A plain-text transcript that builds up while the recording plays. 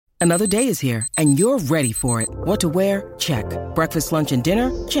Another day is here, and you're ready for it. What to wear? Check. Breakfast, lunch, and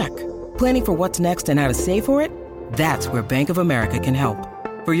dinner? Check. Planning for what's next and how to save for it? That's where Bank of America can help.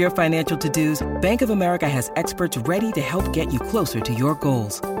 For your financial to-dos, Bank of America has experts ready to help get you closer to your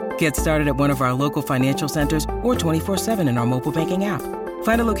goals. Get started at one of our local financial centers or 24/7 in our mobile banking app.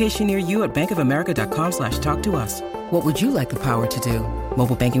 Find a location near you at bankofamerica.com/talktous. What would you like the power to do?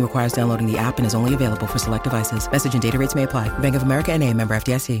 Mobile banking requires downloading the app and is only available for select devices. Message and data rates may apply. Bank of America N.A., member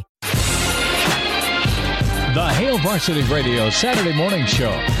FDIC. The Hail Varsity Radio Saturday Morning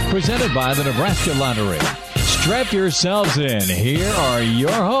Show, presented by the Nebraska Lottery. Strap yourselves in. Here are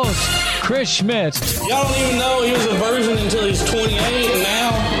your hosts, Chris Schmitz. Y'all don't even know he was a virgin until he's 28, and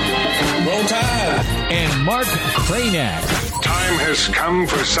now, roll tide. And Mark Cranack. Time has come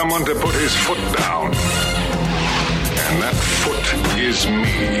for someone to put his foot down. And that foot is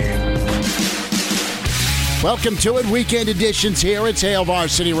me. Welcome to it. Weekend editions here. It's Hail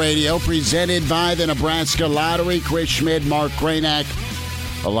Varsity Radio, presented by the Nebraska Lottery. Chris Schmidt, Mark Cranack,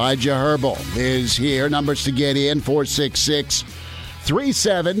 Elijah Herbal is here. Numbers to get in,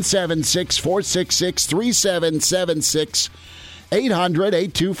 466-3776, 466-3776,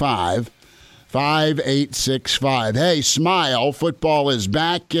 800-825-5865. Hey, smile. Football is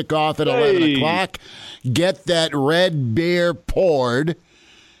back. Kickoff at 11 o'clock. Get that red beer poured.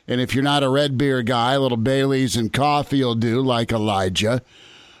 And if you're not a red beer guy, a little Bailey's and coffee will do, like Elijah.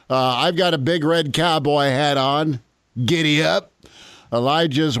 I've got a big red cowboy hat on. Giddy up.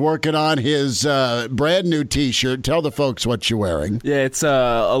 Elijah's working on his brand new T-shirt. Tell the folks what you're wearing. Yeah, it's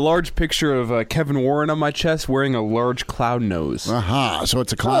a large picture of Kevin Warren on my chest wearing a large clown nose. So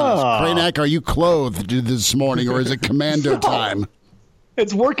it's a clown nose. Cranack, are you clothed this morning, or is it commando time?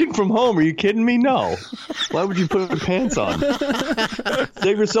 It's working from home. Are you kidding me? No. Why would you put pants on?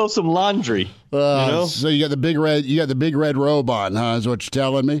 Save yourself some laundry. So you got the big red robe on, huh? Is what you're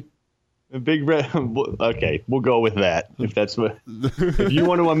telling me? A big red. Okay, we'll go with that. If that's what. If you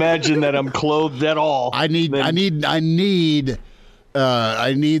want to imagine that I'm clothed at all, I need the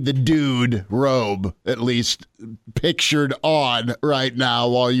dude robe at least pictured on right now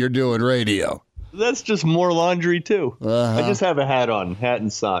while you're doing radio. That's just more laundry, too. I just have a hat on, hat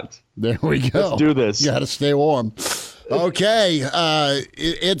and socks. There we go. Let's do this. Got to stay warm. Okay.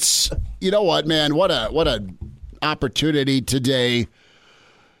 It's, you know what, man? What a opportunity today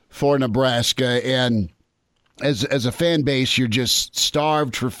for Nebraska. And as a fan base, you're just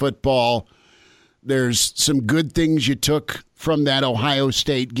starved for football. There's some good things you took from that Ohio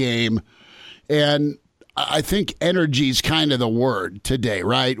State game. And I think energy is kind of the word today,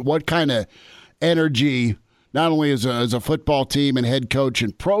 right? What kind of energy, not only as a football team and head coach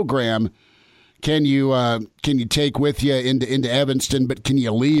and program, can you take with you into Evanston, but can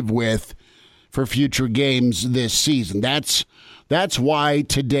you leave with for future games this season? That's why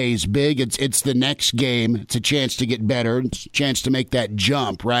today's big. It's the next game. It's a chance to get better. It's a chance to make that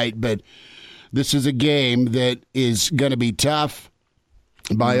jump, right? But this is a game that is going to be tough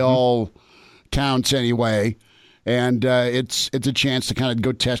by all counts anyway. And it's a chance to kind of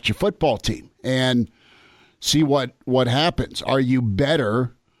go test your football team and see what happens. Are you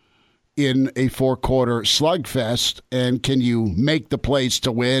better in a four-quarter slugfest, and can you make the plays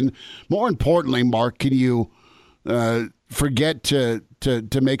to win? More importantly, Mark, can you forget to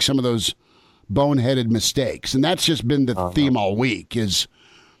make some of those boneheaded mistakes? And that's just been the theme all week is,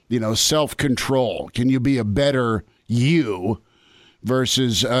 self-control. Can you be a better you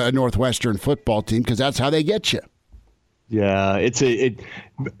versus a Northwestern football team? Because that's how they get you. Yeah,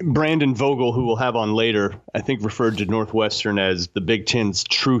 Brandon Vogel, who we'll have on later, I think referred to Northwestern as the Big Ten's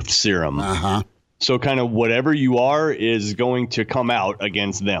truth serum. So kind of whatever you are is going to come out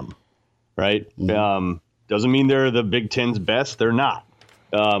against them, right? Doesn't mean they're the Big Ten's best. They're not.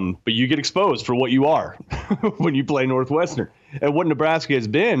 But you get exposed for what you are when you play Northwestern. And what Nebraska has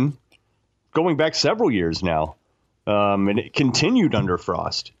been going back several years now, and it continued under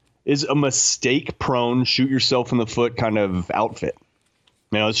Frost, is a mistake-prone, shoot-yourself in the foot kind of outfit.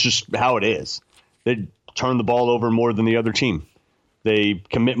 It's just how it is. They turn the ball over more than the other team. They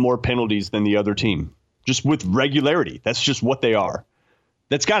commit more penalties than the other team, just with regularity. That's just what they are.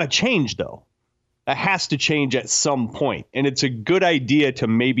 That's got to change, though. That has to change at some point. And it's a good idea to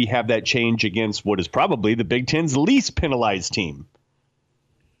maybe have that change against what is probably the Big Ten's least penalized team.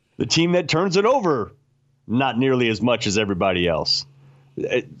 The team that turns it over not nearly as much as everybody else.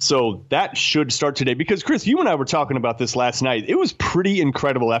 So that should start today because, Chris, you and I were talking about this last night. It was pretty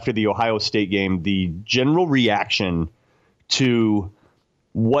incredible after the Ohio State game, the general reaction to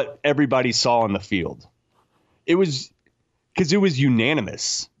what everybody saw on the field. It was because it was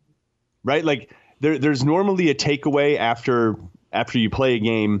unanimous, right? Like there's normally a takeaway after you play a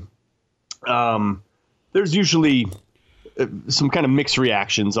game there's usually some kind of mixed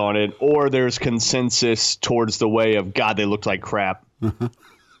reactions on it, or there's consensus towards the way of, God, they looked like crap.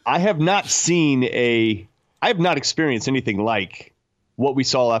 I have not experienced anything like what we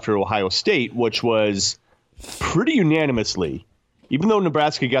saw after Ohio State, which was pretty unanimously, even though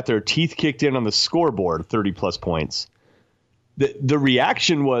Nebraska got their teeth kicked in on the scoreboard, 30-plus points, the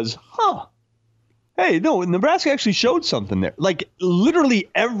reaction was, hey, no, Nebraska actually showed something there. Like, literally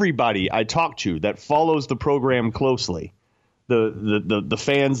everybody I talked to that follows the program closely, the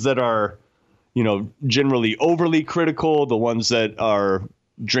fans that are, generally overly critical, the ones that are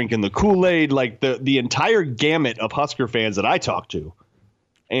drinking the Kool-Aid, like the entire gamut of Husker fans that I talked to,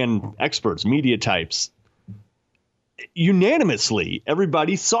 and experts, media types, unanimously,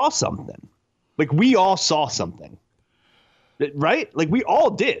 everybody saw something. Like, we all saw something, right? Like, we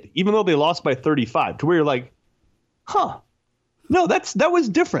all did, even though they lost by 35, to where you're like, no, that was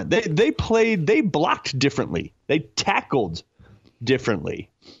different. They blocked differently. They tackled differently.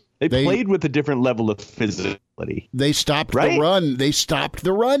 They played with a different level of physicality. They stopped the run. They stopped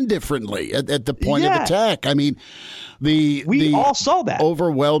the run differently at the point of attack. I mean, we all saw that.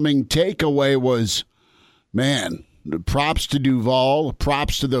 Overwhelming takeaway was, man, props to Duval,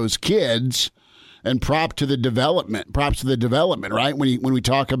 props to those kids, and props to the development, right? When we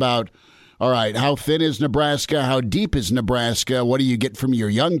talk about, all right, how thin is Nebraska? How deep is Nebraska? What do you get from your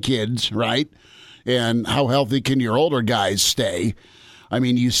young kids, right? And how healthy can your older guys stay? I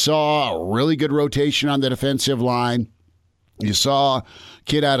mean, you saw a really good rotation on the defensive line. You saw a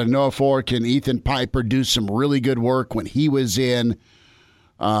kid out of Norfolk and Ethan Piper do some really good work when he was in.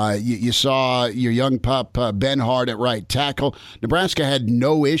 You saw your young pup, Ben Hart, at right tackle. Nebraska had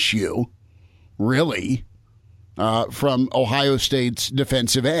no issue, really, from Ohio State's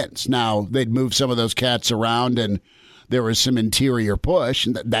defensive ends. Now, they'd move some of those cats around, and there was some interior push,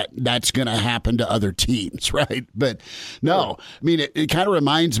 and that's going to happen to other teams, right? But no, I mean, it kind of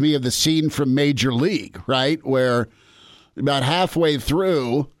reminds me of the scene from Major League, right, where about halfway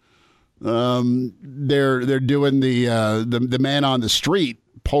through, they're doing the man on the street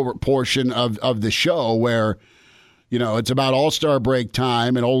portion of the show, where it's about All-Star break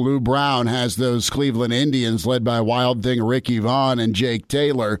time, and old Lou Brown has those Cleveland Indians led by Wild Thing Ricky Vaughn and Jake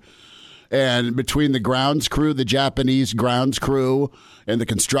Taylor. And between the grounds crew, the Japanese grounds crew, and the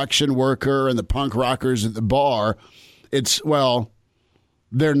construction worker and the punk rockers at the bar,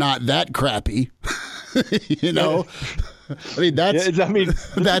 they're not that crappy, I mean, that's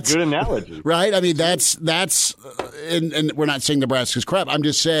a good analogy, right? I mean, that's and we're not saying Nebraska's crap. I'm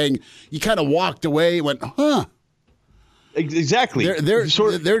just saying you kind of walked away and went, Exactly.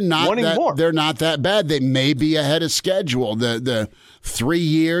 They're not wanting that, more. They're not that bad. They may be ahead of schedule. The 3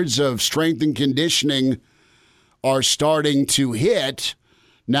 years of strength and conditioning are starting to hit.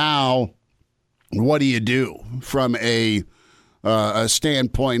 Now, what do you do from a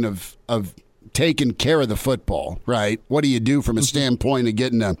standpoint of taking care of the football, right? What do you do from a standpoint of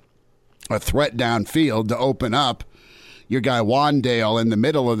getting a threat downfield to open up your guy Wandale in the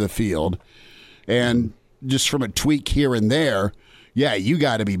middle of the field? And just from a tweak here and there, you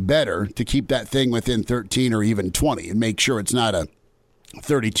got to be better to keep that thing within 13 or even 20 and make sure it's not a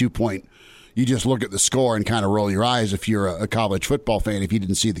 32-point. You just look at the score and kind of roll your eyes if you're a college football fan, if you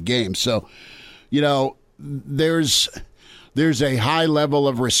didn't see the game. So, there's a high level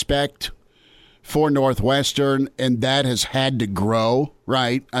of respect for Northwestern, and that has had to grow,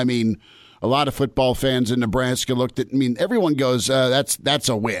 right? I mean, a lot of football fans in Nebraska everyone goes, that's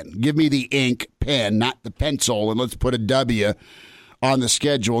a win. Give me the ink pen, not the pencil, and let's put a W on the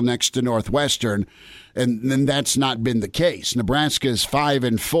schedule next to Northwestern. And then that's not been the case. Nebraska is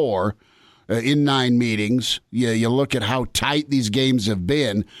 5-4 in 9 meetings. You look at how tight these games have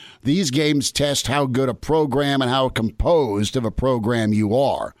been. These games test how good a program and how composed of a program you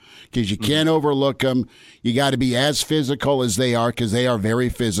are, because you can't overlook them. You got to be as physical as they are, because they are very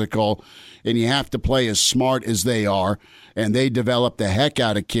physical, and you have to play as smart as they are, and they develop the heck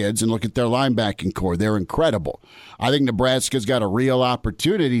out of kids. And look at their linebacking core. They're incredible. I think Nebraska's got a real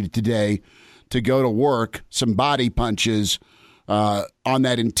opportunity today to go to work some body punches on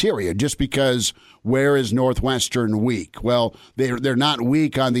that interior, just because where is Northwestern weak? Well, they're not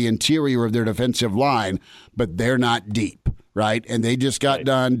weak on the interior of their defensive line, but they're not deep, right? And they just got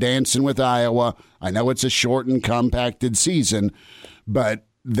done dancing with Iowa. I know it's a short and compacted season, but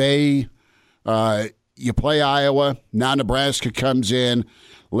you play Iowa, now Nebraska comes in,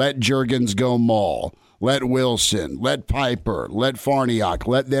 let Juergens go maul, let Wilson, let Piper, let Farniok,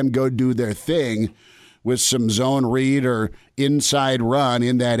 let them go do their thing. with some zone read or inside run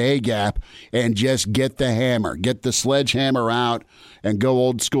in that A-gap and just get the hammer, get the sledgehammer out and go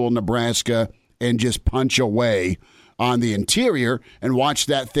old school Nebraska and just punch away on the interior and watch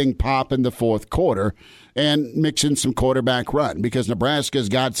that thing pop in the fourth quarter and mix in some quarterback run because Nebraska's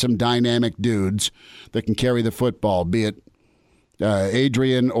got some dynamic dudes that can carry the football, be it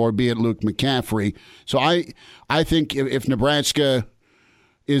Adrian or be it Luke McCaffrey. So I think if Nebraska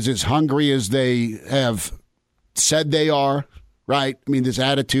is as hungry as they have said they are, right? I mean, this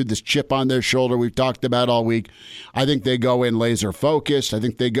attitude, this chip on their shoulder we've talked about all week, I think they go in laser focused. I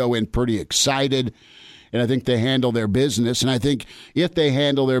think they go in pretty excited. And I think they handle their business. And I think if they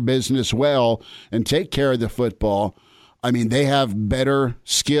handle their business well and take care of the football, I mean, they have better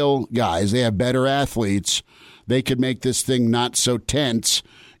skill guys. They have better athletes. They could make this thing not so tense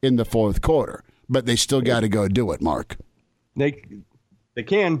in the fourth quarter. But they still got to go do it, Mark. They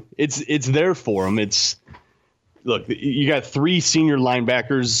can. It's there for them. Look, you got 3 senior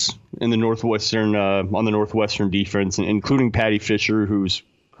linebackers in the Northwestern on the Northwestern defense, including Patty Fisher, who's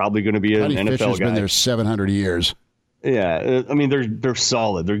probably going to be an NFL Fisher's guy. Been there 700 years. Yeah, I mean they're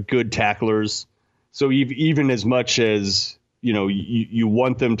solid. They're good tacklers. So even as much as you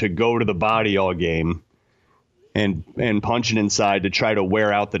want them to go to the body all game and punch it inside to try to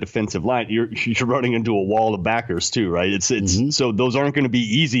wear out the defensive line, you're running into a wall of backers too, right? It's so those aren't going to be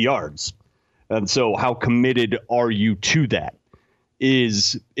easy yards. And so how committed are you to that?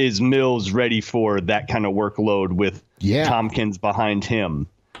 Is Mills ready for that kind of workload with Tompkins behind him?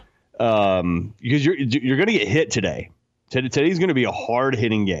 Because you're going to get hit today. Today's going to be a hard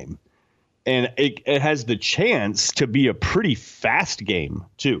hitting game, and it has the chance to be a pretty fast game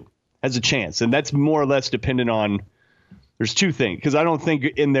too. Has a chance, and that's more or less dependent on. There's 2 things because I don't think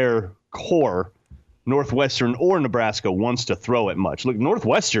in their core, Northwestern or Nebraska wants to throw it much. Look,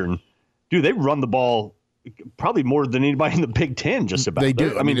 Northwestern, dude, they run the ball probably more than anybody in the Big Ten. Just about they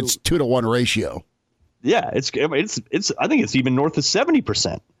do. I mean, it's 2-to-1 ratio. Yeah, it's. I think it's even north of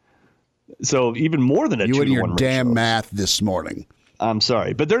 70%. So even more than a 2-to-1 ratio. You and your damn math this morning. I'm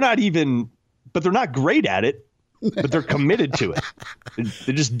sorry, but they're not great at it, but they're committed to it.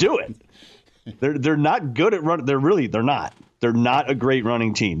 They just do it. They're not good at running. They're not. They're not a great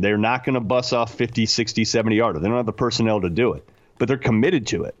running team. They're not going to bust off 50, 60, 70 yarder. They don't have the personnel to do it, but they're committed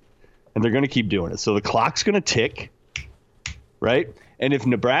to it, and they're going to keep doing it. So the clock's going to tick, right? And if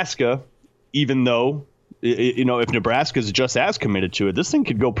Nebraska, even though if Nebraska's just as committed to it, this thing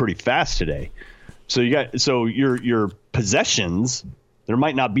could go pretty fast today. So your possessions, there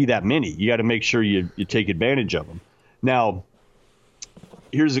might not be that many. You got to make sure you take advantage of them. Now,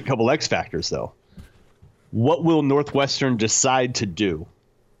 here's a couple X factors though. What will Northwestern decide to do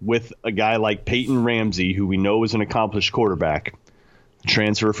with a guy like Peyton Ramsey, who we know is an accomplished quarterback,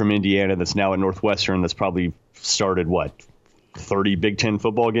 transfer from Indiana that's now at Northwestern, that's probably started 30 Big Ten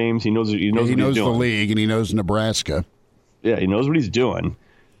football games. He knows what he's doing. The league, and he knows Nebraska. Yeah, he knows what he's doing.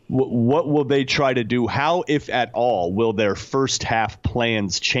 What will they try to do? How, if at all, will their first half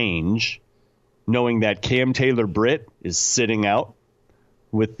plans change, knowing that Cam Taylor-Britt is sitting out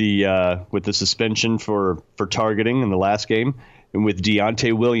with the suspension for targeting in the last game, and with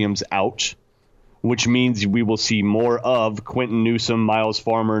Deontay Williams out, which means we will see more of Quentin Newsome, Miles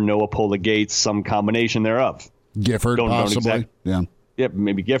Farmer, Noah Pola-Gates, some combination thereof. Gifford, possibly. Yeah,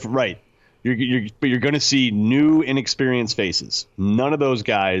 maybe Gifford. Right. But you're going to see new, inexperienced faces. None of those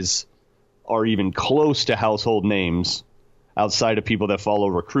guys are even close to household names outside of people that follow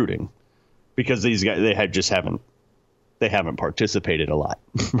recruiting, because these guys they haven't participated a lot,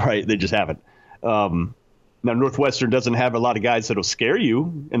 right? They just haven't. Now Northwestern doesn't have a lot of guys that'll scare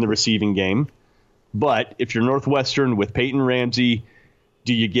you in the receiving game, but if you're Northwestern with Peyton Ramsey,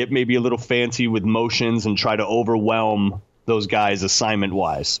 do you get maybe a little fancy with motions and try to overwhelm those guys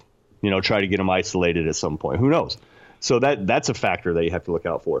assignment-wise? Try to get them isolated at some point. Who knows? So that's a factor that you have to look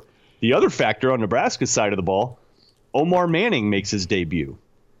out for. The other factor on Nebraska's side of the ball, Omar Manning makes his debut.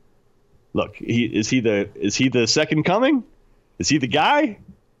 Look, is he the second coming? Is he the guy?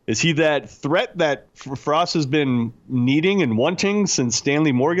 Is he that threat that Frost has been needing and wanting since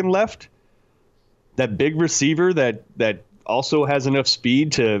Stanley Morgan left? That big receiver that also has enough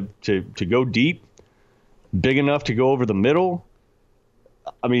speed to go deep, big enough to go over the middle.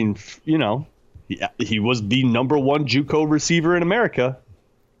 I mean, he was the number 1 JUCO receiver in America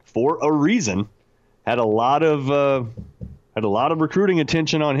for a reason. Had a lot of recruiting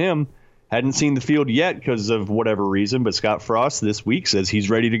attention on him. Hadn't seen the field yet because of whatever reason, but Scott Frost this week says he's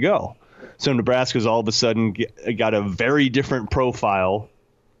ready to go. So Nebraska's all of a sudden got a very different profile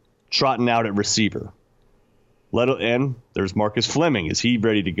trotting out at receiver. And there's Marcus Fleming. Is he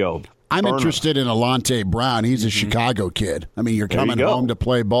ready to go? I'm interested in Alante Brown. He's a Chicago kid. I mean, you're coming home to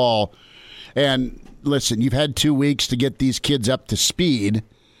play ball. And listen, you've had 2 weeks to get these kids up to speed.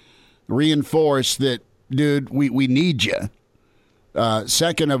 Reinforce that, dude, we need you.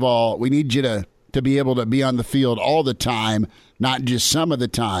 Second of all, we need you to be able to be on the field all the time, not just some of the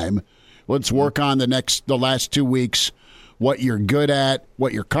time. Let's work on the last 2 weeks, what you're good at,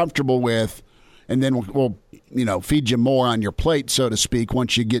 what you're comfortable with, and then we'll feed you more on your plate, so to speak,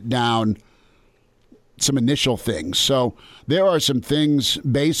 once you get down some initial things. So there are some things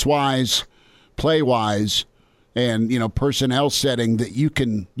base-wise, play-wise, and personnel setting that you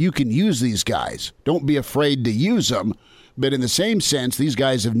can use these guys. Don't be afraid to use them. But in the same sense, these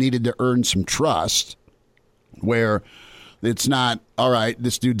guys have needed to earn some trust where it's not, all right,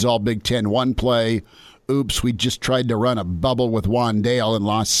 this dude's all Big Ten one play. Oops, we just tried to run a bubble with Wandale and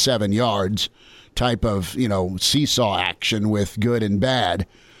lost 7 yards type of, seesaw action with good and bad.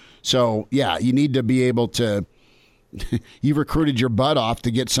 So, yeah, you need to be able to – you've recruited your butt off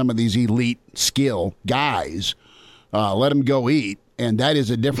to get some of these elite skill guys. Let them go eat. And that is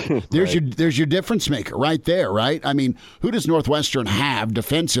a different. There's your difference maker right there, right? I mean, who does Northwestern have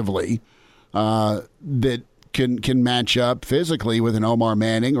defensively that can match up physically with an Omar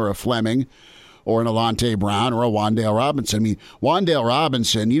Manning or a Fleming or an Alante Brown or a Wandale Robinson? I mean, Wandale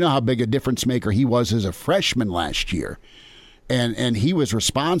Robinson, you know how big a difference maker he was as a freshman last year, and he was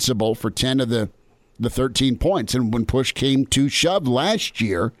responsible for 10 of the 13 points. And when push came to shove last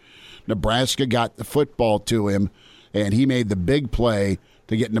year, Nebraska got the football to him. And he made the big play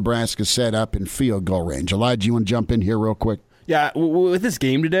to get Nebraska set up in field goal range. Elijah, you want to jump in here real quick? Yeah, with this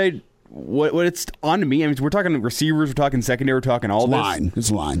game today, what it's on to me, I mean, we're talking receivers, we're talking secondary, we're talking all this.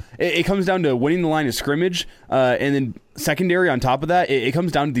 It's line. It comes down to winning the line of scrimmage, and then secondary on top of that, it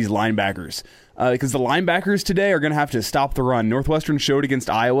comes down to these linebackers. Because the linebackers today are going to have to stop the run. Northwestern showed against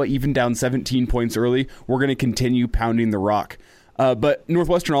Iowa, even down 17 points early, we're going to continue pounding the rock. But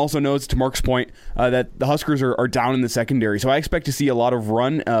Northwestern also knows, to Mark's point, that the Huskers are down in the secondary. So I expect to see a lot of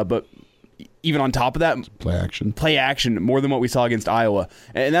run, but even on top of that, play action more than what we saw against Iowa.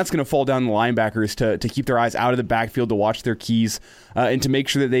 And that's going to fall down the linebackers to keep their eyes out of the backfield, to watch their keys, and to make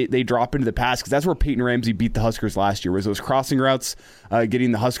sure that they drop into the pass. Because that's where Peyton Ramsey beat the Huskers last year, was those crossing routes,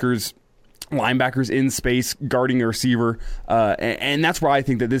 getting the Huskers linebackers in space, guarding a receiver, and that's where I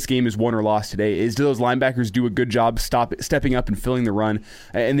think that this game is won or lost today. Is, do those linebackers do a good job stepping up and filling the run,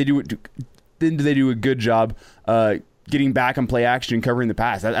 and do they do a good job getting back on play action and covering the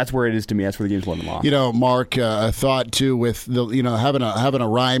pass? That's where it is to me. That's where the game's won and lost. Mark, a thought too with the having a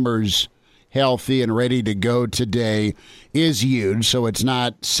Reimers healthy and ready to go today is huge. So it's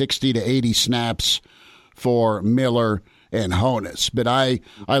not 60 to 80 snaps for Miller and Honus. But I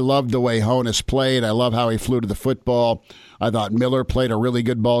loved the way Honus played. I love how he flew to the football. I thought Miller played a really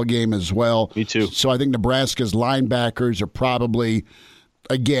good ball game as well. Me too. So I think Nebraska's linebackers are probably,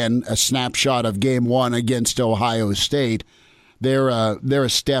 again, a snapshot of game one against Ohio State. They're a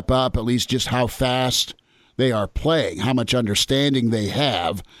step up, at least just how fast they are playing, how much understanding they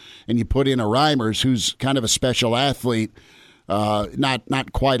have. And you put in a Reimers, who's kind of a special athlete,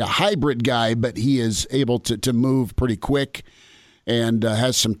 not quite a hybrid guy, but he is able to move pretty quick and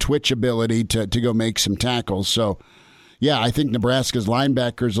has some twitch ability to go make some tackles. So, yeah, I think Nebraska's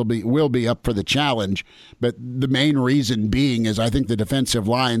linebackers will be up for the challenge. But the main reason being is I think the defensive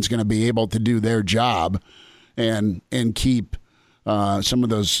line is going to be able to do their job and keep some of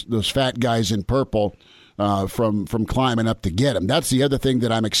those fat guys in purple from climbing up to get them. That's the other thing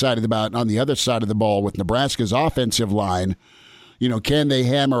that I'm excited about on the other side of the ball with Nebraska's offensive line. Can they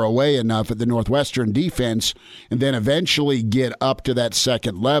hammer away enough at the Northwestern defense and then eventually get up to that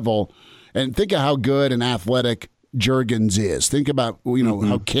second level? And think of how good and athletic Juergens is. Think about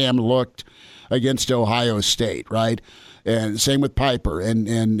how Cam looked against Ohio State, right? And same with Piper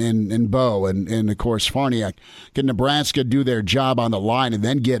and Bo and of course Farniak. Can Nebraska do their job on the line and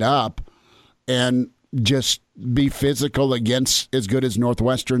then get up and just be physical against as good as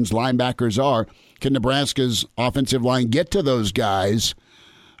Northwestern's linebackers are? Can Nebraska's offensive line get to those guys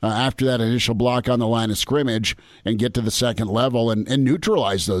after that initial block on the line of scrimmage and get to the second level and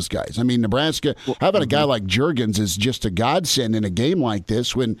neutralize those guys? I mean, Nebraska, having a guy like Juergens is just a godsend in a game like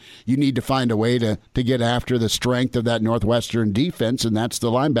this when you need to find a way to get after the strength of that Northwestern defense, and that's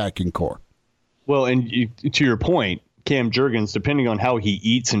the linebacking core. Well, and to your point, Cam Juergens, depending on how he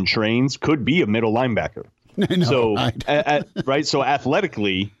eats and trains, could be a middle linebacker. I know, so, right? Right. So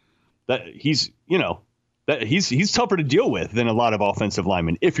athletically, that he's tougher to deal with than a lot of offensive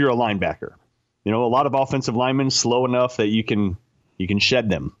linemen. If you're a linebacker, a lot of offensive linemen slow enough that you can shed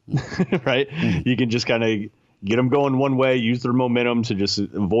them, right? You can just kind of get them going one way, use their momentum to just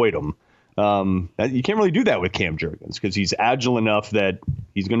avoid them. You can't really do that with Cam Jurgens because he's agile enough that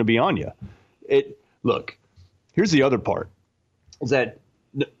he's going to be on you. Look, here's the other part, is that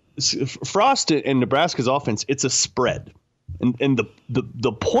Frost and Nebraska's offense, it's a spread. And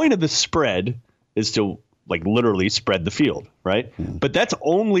the point of the spread is to like literally spread the field, right? But that's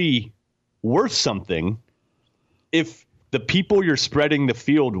only worth something if the people you're spreading the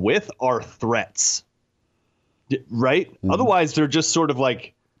field with are threats, right? Otherwise, they're just sort of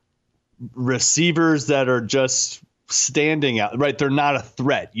like receivers that are just standing out, right? They're not a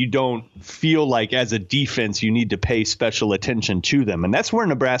threat. You don't feel like as a defense you need to pay special attention to them. And that's where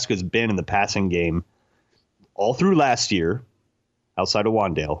Nebraska's been in the passing game all through last year, outside of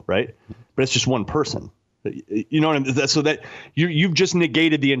Wandale, right? But it's just one person. You know what I mean? So that you've just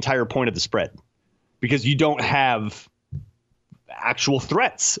negated the entire point of the spread because you don't have actual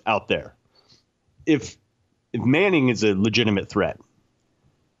threats out there. If Manning is a legitimate threat,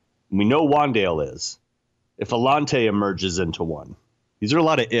 we know Wandale is. If Alante emerges into one, these are a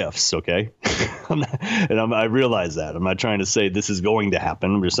lot of ifs, okay? I realize that. I'm not trying to say this is going to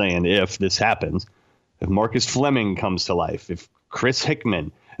happen. I'm just saying if this happens, if Marcus Fleming comes to life, if Chris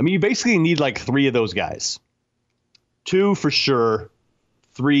Hickman, I mean, you basically need like 3 of those guys. 2 for sure.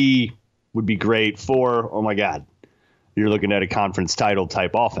 3 would be great. 4, oh my God, you're looking at a conference title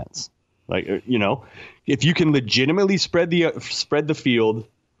type offense. Like, you know, if you can legitimately spread the field,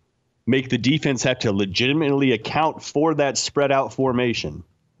 make the defense have to legitimately account for that spread out formation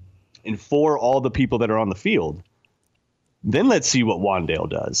and for all the people that are on the field, then let's see what Wandale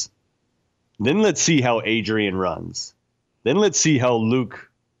does. Then let's see how Adrian runs. Then let's see how Luke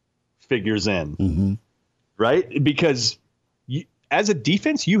figures in, right? Because as a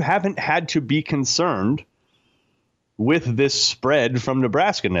defense, you haven't had to be concerned with this spread from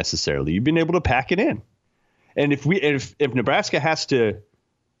Nebraska necessarily. You've been able to pack it in. And if Nebraska has to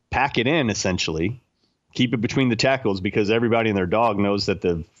pack it in, essentially, keep it between the tackles because everybody and their dog knows that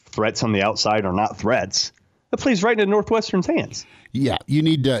the threats on the outside are not threats, that plays right into Northwestern's hands. Yeah, you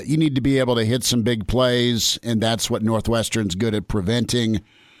need to be able to hit some big plays, and that's what Northwestern's good at preventing.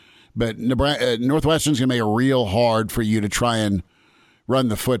 But Northwestern's going to make it real hard for you to try and run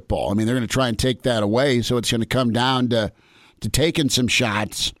the football. I mean, they're going to try and take that away, so it's going to come down to taking some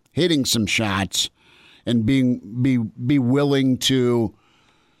shots, hitting some shots, and be willing to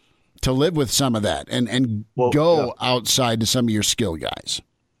live with some of that and go outside to some of your skill guys.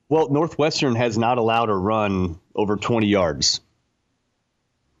 Well, Northwestern has not allowed a run over 20 yards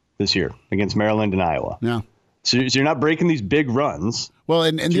this year against Maryland and Iowa. Yeah. So you're not breaking these big runs. Well,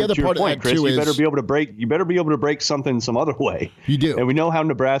 and the other part of that Chris, too is you better be able to break something some other way. You do. And we know how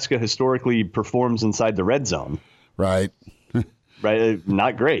Nebraska historically performs inside the red zone. Right. Right.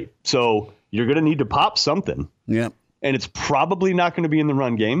 Not great. So you're going to need to pop something. Yeah. And it's probably not going to be in the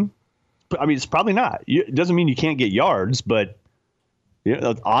run game. I mean, it's probably not. It doesn't mean you can't get yards, but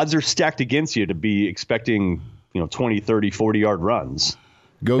odds are stacked against you to be expecting, 20, 30, 40-yard runs.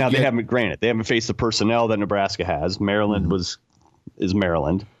 They haven't faced the personnel that Nebraska has. Maryland is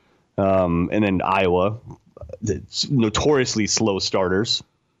Maryland. And then Iowa, it's notoriously slow starters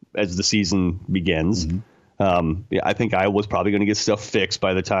as the season begins. I think Iowa's probably going to get stuff fixed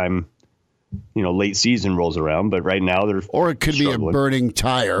by the time, late season rolls around. But right now or it could struggling. Be a burning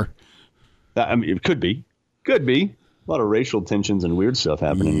tire. I mean, it could be. A lot of racial tensions and weird stuff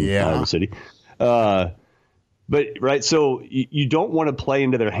happening in Iowa City. But right, so you don't want to play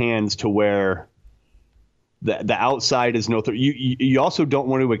into their hands to where the outside is no threat. You also don't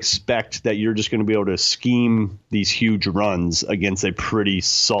want to expect that you're just going to be able to scheme these huge runs against a pretty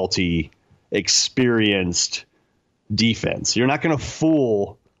salty, experienced defense. You're not going to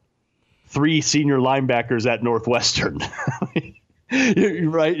fool 3 senior linebackers at Northwestern.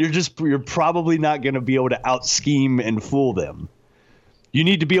 Right. You're probably not going to be able to out scheme and fool them. You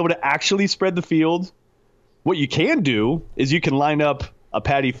need to be able to actually spread the field. What you can do is you can line up a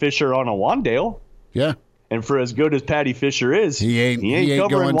Patty Fisher on a Wandale. Yeah. And for as good as Patty Fisher is, he ain't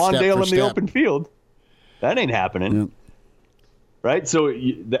covering Wandale in the open field. That ain't happening. Yeah. Right. So,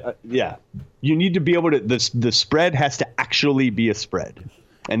 you need to be able to the spread has to actually be a spread,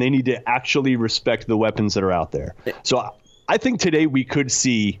 and they need to actually respect the weapons that are out there. So I think today we could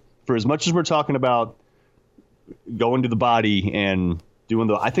see, for as much as we're talking about going to the body and doing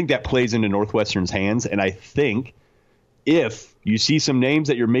I think that plays into Northwestern's hands. And I think if you see some names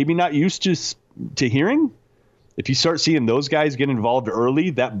that you're maybe not used to hearing, if you start seeing those guys get involved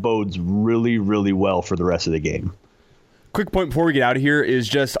early, that bodes really, really well for the rest of the game. quick point before we get out of here is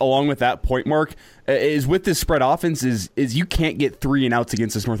just along with that point, Mark, is with this spread offense is you can't get 3 and outs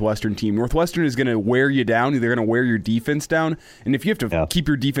against this Northwestern team. Northwestern is going to wear you down. They're going to wear your defense down. And if you have to keep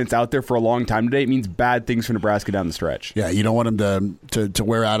your defense out there for a long time today, it means bad things for Nebraska down the stretch. Yeah, you don't want them to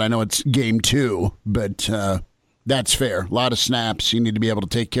wear out. I know it's game 2, but that's fair. A lot of snaps. You need to be able to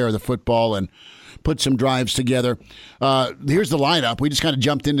take care of the football and put some drives together. Here's the lineup. We just kind of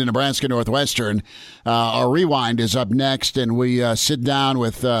jumped into Nebraska Northwestern. Our rewind is up next, and we sit down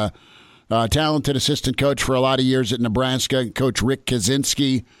with talented assistant coach for a lot of years at Nebraska, Coach Rick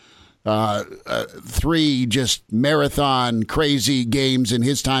Kaczynski. 3 just marathon crazy games in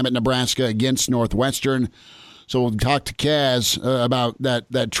his time at Nebraska against Northwestern. So we'll talk to Kaz about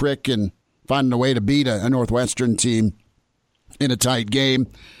that trick and finding a way to beat a Northwestern team in a tight game.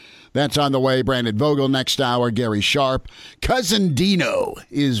 That's on the way. Brandon Vogel next hour. Gary Sharp. Cousin Dino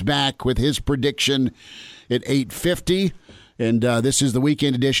is back with his prediction at 8:50. And this is the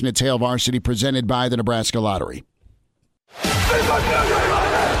weekend edition at Hail Varsity presented by the Nebraska Lottery. Now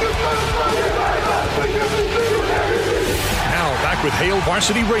back with Hail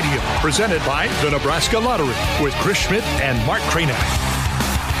Varsity Radio presented by the Nebraska Lottery with Chris Schmidt and Mark Cranack.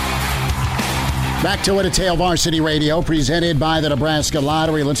 Back to it at Hail Varsity Radio, presented by the Nebraska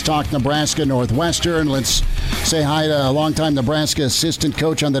Lottery. Let's talk Nebraska Northwestern. Let's say hi to a longtime Nebraska assistant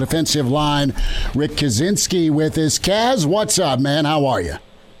coach on the defensive line, Rick Kaczynski, with us. Kaz, what's up, man? How are you?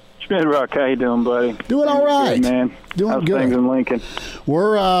 Good, Rock. How you doing, buddy? Doing all right, good, man. Doing How's good. Things in Lincoln?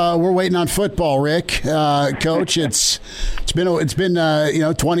 We're waiting on football, Rick. Coach, it's been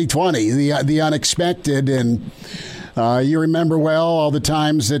 2020, the unexpected, and. You remember well all the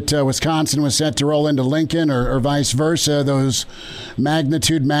times that Wisconsin was set to roll into Lincoln or vice versa, those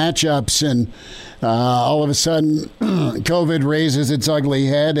magnitude matchups, and all of a sudden COVID raises its ugly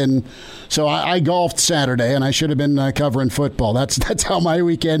head. And so I golfed Saturday, and I should have been covering football. That's how my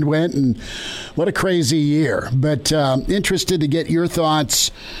weekend went, and what a crazy year. But interested to get your thoughts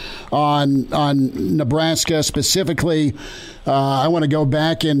on Nebraska specifically. I want to go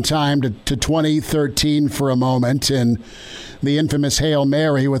back in time to 2013 for a moment and the infamous Hail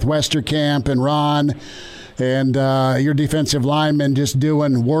Mary with Westerkamp and Ron and your defensive linemen just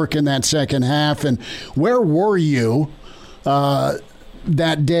doing work in that second half. And where were you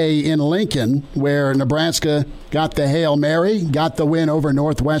that day in Lincoln where Nebraska got the Hail Mary, got the win over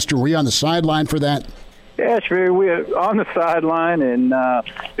Northwestern? Were you on the sideline for that? Yeah, sure. We were on the sideline, and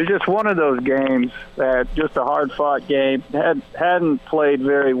it was just one of those games that just a hard-fought game. Hadn't played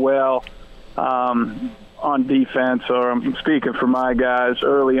very well on defense, or I'm speaking for my guys.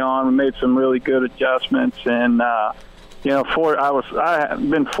 Early on, we made some really good adjustments, and I have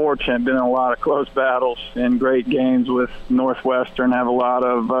been fortunate, been in a lot of close battles and great games with Northwestern. I have a lot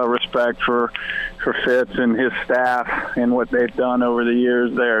of respect for Fitz and his staff and what they've done over the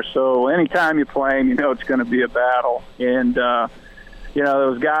years there. So anytime you play them, you know it's going to be a battle. And,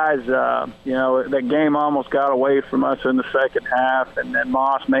 those guys, that game almost got away from us in the second half, and then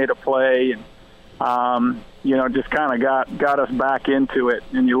Moss made a play and, just kind of got us back into it.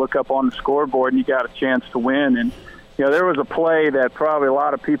 And you look up on the scoreboard and you got a chance to win. And, there was a play that probably a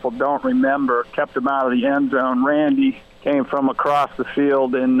lot of people don't remember, kept them out of the end zone. Randy came from across the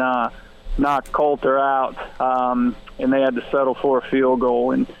field and knocked Coulter out, and they had to settle for a field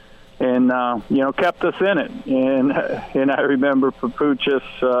goal and kept us in it. And I remember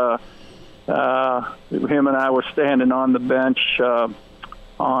Papuchis, him and I were standing on the bench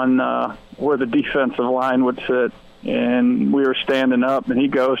on where the defensive line would sit, and we were standing up, and he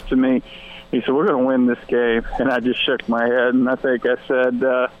goes to me. He said, "We're going to win this game." And I just shook my head, and I think I said,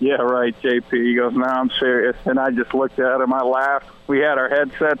 "Yeah, right, JP." He goes, "No, I'm serious." And I just looked at him. I laughed. We had our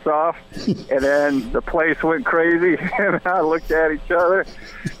headsets off, and then the place went crazy, and I looked at each other.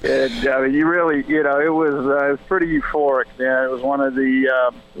 And you really, it was pretty euphoric, man. It was one of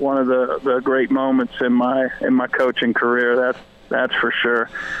the great moments in my coaching career. That's for sure.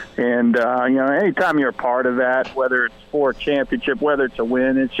 And, anytime you're a part of that, whether it's for a championship, whether it's a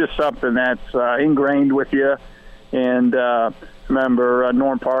win, it's just something that's ingrained with you. And remember,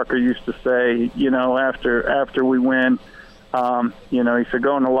 Norm Parker used to say, after we win, he said,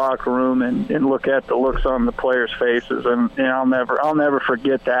 go in the locker room and look at the looks on the players' faces. And I'll never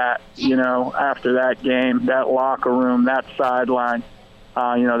forget that, after that game, that locker room, that sideline,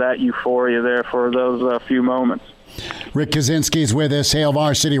 that euphoria there for those few moments. Rick Kaczynski's with us, Hail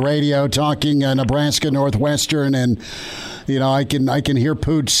Varsity Radio, talking Nebraska Northwestern, and I can hear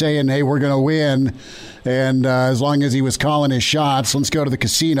Pooch saying, "Hey, we're going to win," And as long as he was calling his shots, let's go to the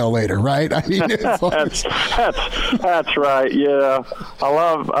casino later, right? I mean, that's right. Yeah, I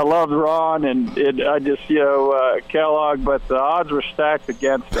love Ron and Kellogg, but the odds were stacked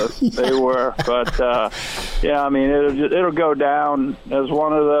against us. They were, but yeah, I mean, it'll go down as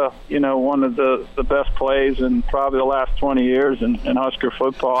one of the best plays in probably the last 20 years in Husker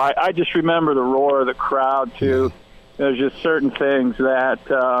football. I just remember the roar of the crowd too. There's just certain things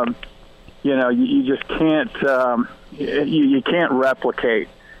that. You just can't you can't replicate,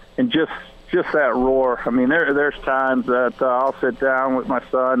 and just that roar. I mean, there's times that I'll sit down with my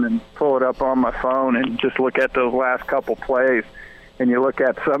son and pull it up on my phone and just look at those last couple plays, and you look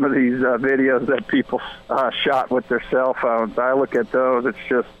at some of these videos that people shot with their cell phones. I look at those.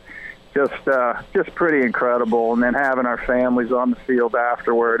 It's just pretty incredible. And then having our families on the field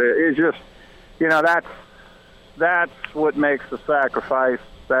afterward, it's just that's what makes the sacrifice.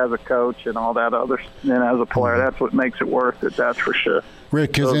 As a coach and all that other, and as a player, that's what makes it worth it. That's for sure.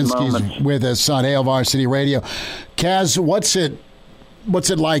 Rick Kaczynski's with us on Hail Varsity Radio. Kaz, what's it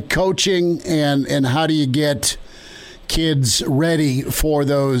like coaching, and how do you get kids ready for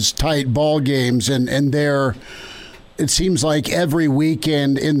those tight ball games? And there, it seems like every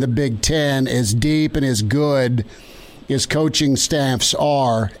weekend in the Big Ten is deep and as good as coaching staffs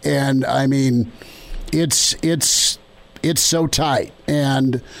are, and I mean, it's so tight,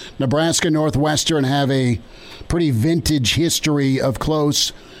 and Nebraska Northwestern have a pretty vintage history of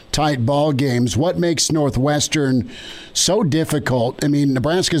close, tight ball games. What makes Northwestern so difficult? I mean,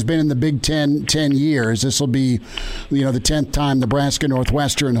 Nebraska's been in the Big Ten 10 years. This will be, the 10th time Nebraska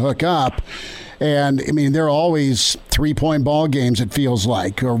Northwestern hook up. And, I mean, they're always 3-point ball games, it feels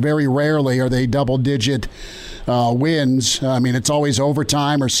like, or very rarely are they double-digit wins. I mean, it's always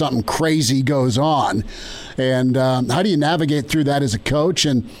overtime or something crazy goes on. And how do you navigate through that as a coach,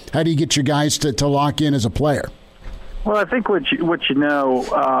 and how do you get your guys to lock in as a player? Well, I think what you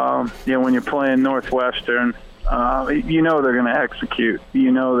know, when you're playing Northwestern, they're going to execute.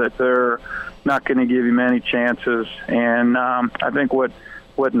 You know that they're not going to give you many chances. And I think what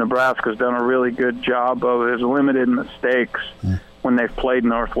Nebraska's done a really good job of is limited mistakes when they've played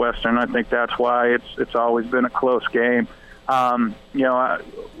Northwestern. I think that's why it's always been a close game. When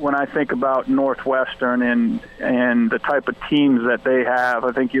I think about Northwestern and the type of teams that they have,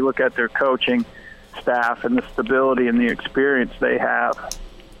 I think you look at their coaching staff and the stability and the experience they have.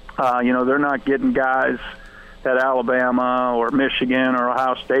 They're not getting guys that Alabama or Michigan or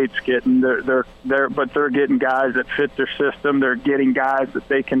Ohio State's getting. But they're getting guys that fit their system. They're getting guys that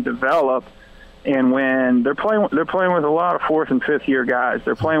they can develop. And when they're playing with a lot of 4th and 5th year guys.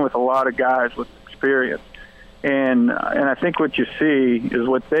 They're playing with a lot of guys with experience. And I think what you see is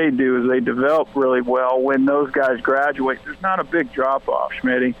what they do is they develop really well when those guys graduate. There's not a big drop-off,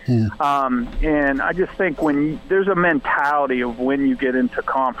 Schmitty. And I just think there's a mentality of when you get into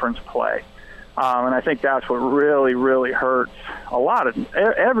conference play. And I think that's what really, really hurts a lot of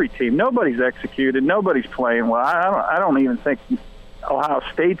every team. Nobody's executed. Nobody's playing well. I don't even think Ohio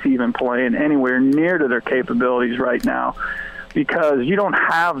State's even playing anywhere near to their capabilities right now, because you don't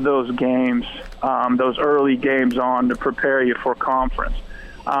have those games, those early games on to prepare you for conference.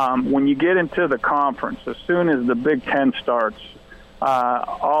 When you get into the conference, as soon as the Big Ten starts,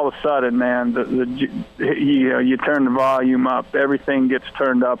 all of a sudden, man, you turn the volume up. Everything gets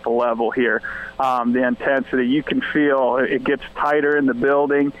turned up a level here. The intensity, you can feel it gets tighter in the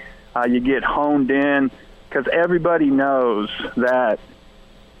building. You get honed in, because everybody knows that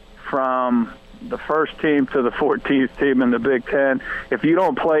from the first team to the 14th team in the Big Ten, if you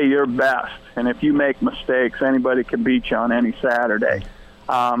don't play your best and if you make mistakes, anybody can beat you on any Saturday.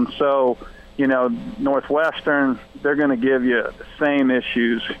 Northwestern, they're going to give you the same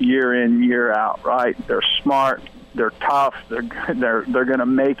issues year in, year out, right? They're smart, they're tough, they're going to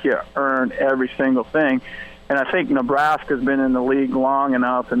make you earn every single thing. And I think Nebraska's been in the league long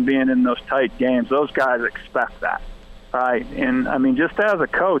enough and being in those tight games, those guys expect that. Right, and I mean, just as a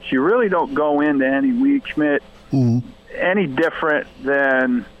coach, you really don't go into any week, Schmidt, any different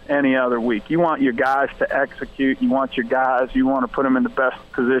than any other week. You want your guys to execute. You want to put them in the best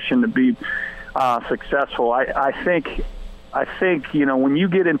position to be successful. I think, when you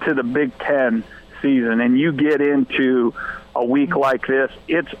get into the Big Ten season and you get into a week like this,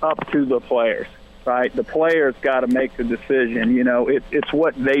 it's up to the players, right? The players got to make the decision. It's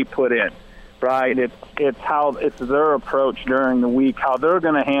what they put in. Right, it's their approach during the week, how they're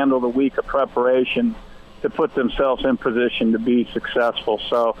going to handle the week of preparation to put themselves in position to be successful.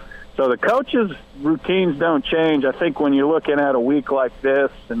 So the coaches' routines don't change. I think when you're looking at a week like this,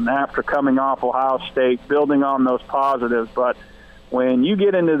 and after coming off Ohio State, building on those positives, but when you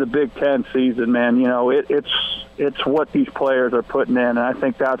get into the Big Ten season, man, you know, it's what these players are putting in, and I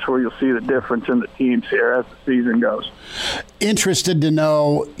think that's where you'll see the difference in the teams here as the season goes. Interested to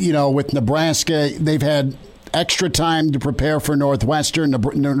know, you know, with Nebraska, they've had extra time to prepare for Northwestern.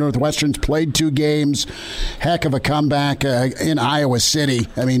 Northwestern's played 2 games. Heck of a comeback in Iowa City.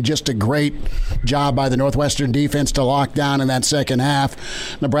 I mean, just a great job by the Northwestern defense to lock down in that second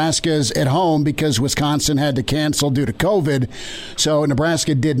half. Nebraska's at home because Wisconsin had to cancel due to COVID. So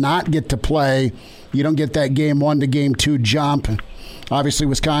Nebraska did not get to play. You don't get that game 1 to game 2 jump. Obviously,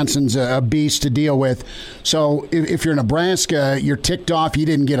 Wisconsin's a beast to deal with. So if you're Nebraska, you're ticked off you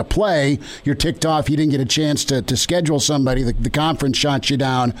didn't get a play. You're ticked off you didn't get a chance to schedule somebody. The conference shot you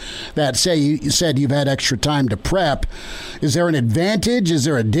down. That say you said you've had extra time to prep. Is there an advantage? Is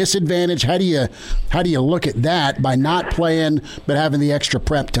there a disadvantage? How do you look at that by not playing but having the extra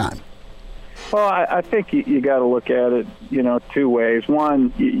prep time? Well, I think you got to look at it, you know, 2 ways.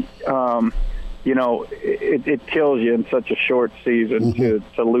 One, you know, it kills you in such a short season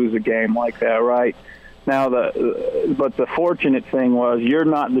to lose a game like that, right? Now, but the fortunate thing was you're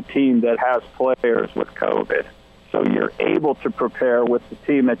not the team that has players with COVID. So you're able to prepare with the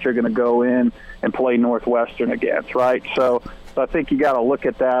team that you're going to go in and play Northwestern against, right? So I think you got to look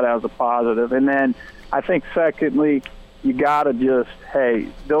at that as a positive. And then I think, secondly, you got to just, hey,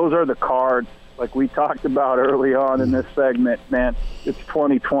 those are the cards. Like we talked about early on in this segment, man, it's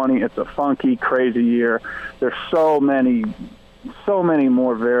 2020. It's a funky, crazy year. There's so many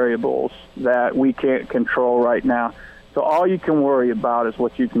more variables that we can't control right now. So all you can worry about is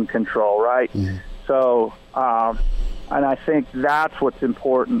what you can control, right? Mm-hmm. So, and I think that's what's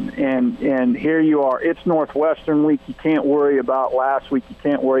important. And here you are. It's Northwestern week. You can't worry about last week. You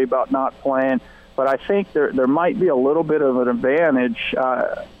can't worry about not playing. But I think there might be a little bit of an advantage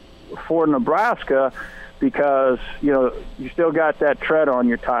for Nebraska because, you know, you still got that tread on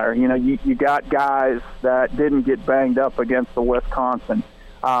your tire. You know, you got guys that didn't get banged up against the Wisconsin.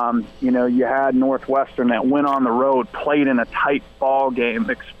 You know, you had Northwestern that went on the road, played in a tight ball game,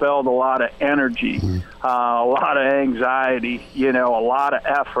 expelled a lot of energy, a lot of anxiety, you know, a lot of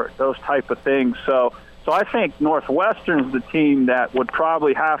effort, those type of things. So I think Northwestern's the team that would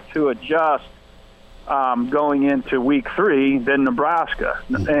probably have to adjust going into week 3 than Nebraska.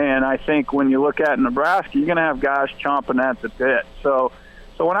 And I think when you look at Nebraska, you're going to have guys chomping at the bit. So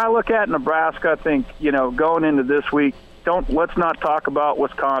when I look at Nebraska, I think, you know, going into this week, let's not talk about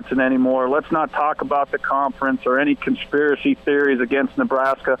Wisconsin anymore. Let's not talk about the conference or any conspiracy theories against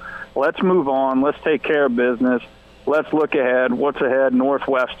Nebraska. Let's move on. Let's take care of business. Let's look ahead. What's ahead?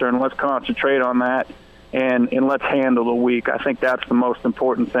 Northwestern. Let's concentrate on that. And let's handle the week. I think that's the most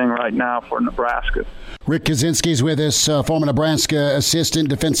important thing right now for Nebraska. Rick Kaczynski's with us, former Nebraska assistant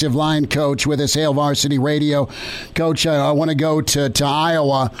defensive line coach with us, Hail Varsity Radio. Coach, I want to go to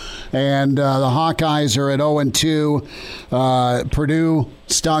Iowa, and the Hawkeyes are at 0-2. Purdue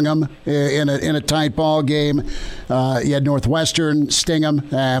stung them in a tight ball game. You had Northwestern sting them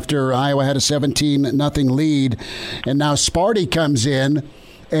after Iowa had a 17-0 lead. And now Sparty comes in.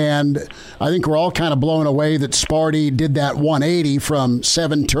 And I think we're all kind of blown away that Sparty did that 180 from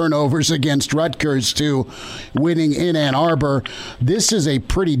 7 turnovers against Rutgers to winning in Ann Arbor. This is a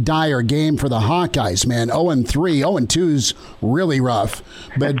pretty dire game for the Hawkeyes, man. 0-3. 0-2's really rough,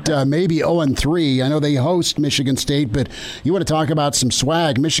 but maybe 0-3. I know they host Michigan State, but you want to talk about some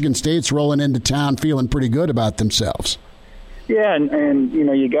swag. Michigan State's rolling into town feeling pretty good about themselves. Yeah, and you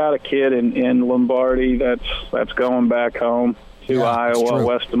know, you got a kid in Lombardi that's going back home to Iowa,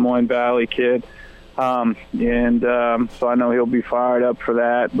 West Des Moines Valley kid. So I know he'll be fired up for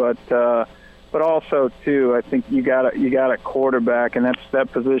that. But also, too, I think you got a quarterback, and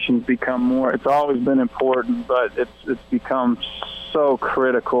that position's become more – it's always been important, but it's become so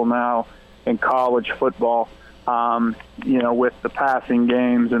critical now in college football, you know, with the passing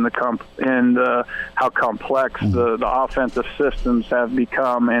games and how complex the offensive systems have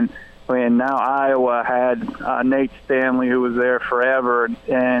become. And now Iowa had Nate Stanley, who was there forever,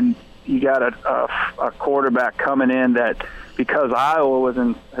 and you got a quarterback coming in that, because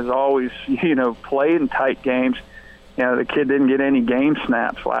Iowa has always, you know, played in tight games. You know, the kid didn't get any game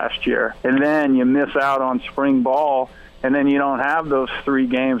snaps last year, and then you miss out on spring ball, and then you don't have those 3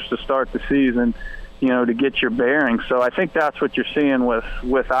 games to start the season, you know, to get your bearings. So I think that's what you're seeing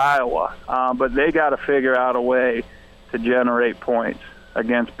with Iowa, but they got to figure out a way to generate points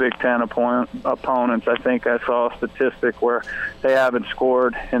against Big Ten opponents. I think I saw a statistic where they haven't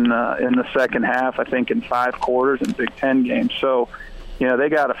scored in the second half, I think, in 5 quarters in Big Ten games. So, you know, they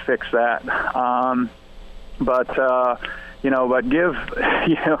got to fix that. But give,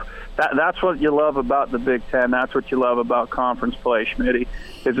 you know, That's what you love about the Big Ten. That's what you love about conference play, Schmitty,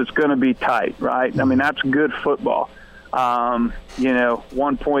 is it's going to be tight, right? I mean, that's good football.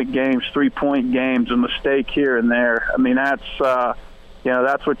 1-point games, 3-point games, a mistake here and there. I mean, that's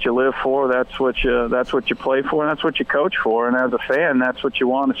that's what you live for. That's what you play for, and that's what you coach for. And as a fan, that's what you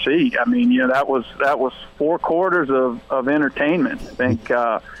want to see. I mean, that was 4 quarters of entertainment. I think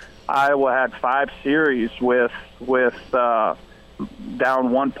Iowa had 5 series with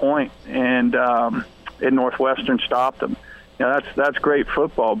down 1 point, and Northwestern stopped them. That's great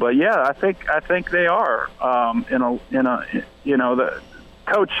football. But yeah, I think they are the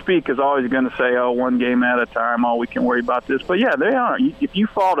coach speak is always going to say, oh, 1 game at a time, we can worry about this. But yeah, they are. If you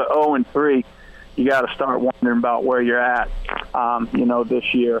fall to 0-3, you got to start wondering about where you're at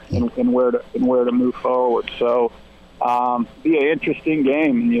this year and where to move forward. So be an interesting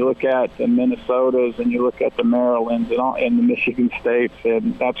game. And you look at the Minnesotas and you look at the Marylands and the Michigan States,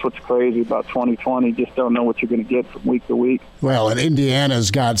 and that's what's crazy about 2020. You just don't know what you're going to get from week to week. Well, and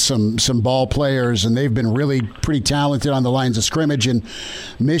Indiana's got some ball players, and they've been really pretty talented on the lines of scrimmage. And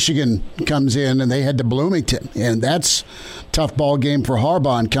Michigan comes in, and they head to Bloomington, and that's a tough ball game for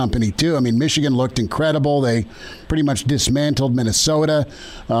Harbaugh and company too. I mean, Michigan looked incredible. They pretty much dismantled Minnesota,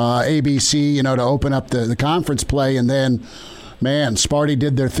 ABC, to open up the conference play, and then, man, Sparty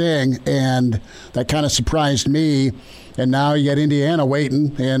did their thing, and that kind of surprised me. And now you got Indiana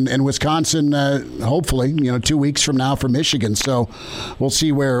waiting, and Wisconsin, hopefully, 2 weeks from now for Michigan. So we'll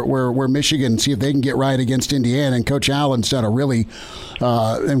see where Michigan, see if they can get right against Indiana. And Coach Allen's done a really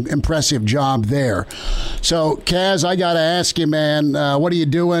impressive job there. So, Kaz, I got to ask you, man, what are you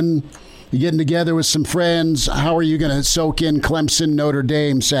doing? You getting together with some friends? How are you going to soak in Clemson, Notre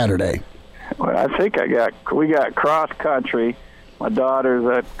Dame Saturday? Well, I think we got cross country. My daughter's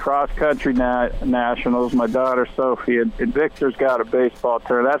at cross country nationals. My daughter Sophie, and Victor's got a baseball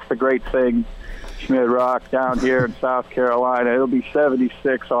tournament. That's the great thing, Schmidt Rock, down here in South Carolina. It'll be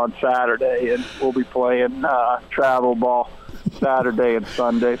 76 on Saturday, and we'll be playing travel ball Saturday and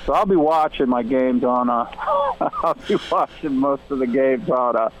Sunday. So I'll be watching my games I'll be watching most of the games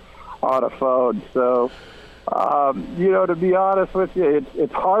on a phone. So. To be honest with you,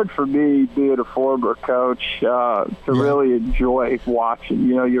 it's hard for me, being a former coach, to really enjoy watching.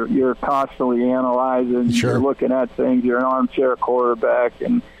 You're constantly analyzing. Sure. You're looking at things. You're an armchair quarterback,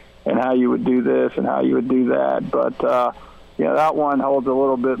 and how you would do this and how you would do that. But that one holds a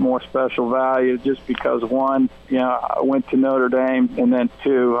little bit more special value, just because, one, I went to Notre Dame, and then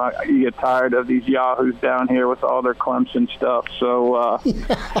 2, you get tired of these yahoos down here with all their Clemson stuff. So,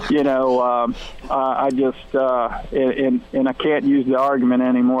 I just and I can't use the argument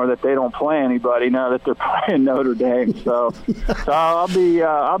anymore that they don't play anybody now that they're playing Notre Dame. So I'll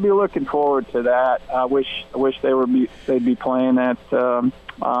be looking forward to that. I wish they'd be playing at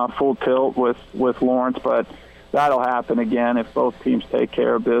full tilt with Lawrence, but that'll happen again if both teams take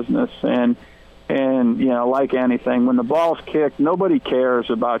care of business. And like anything, when the ball's kicked, nobody cares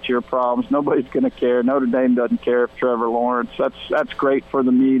about your problems. Nobody's going to care. Notre Dame doesn't care if Trevor Lawrence. That's great for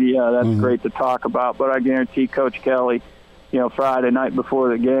the media. That's great to talk about. But I guarantee Coach Kelly, Friday night before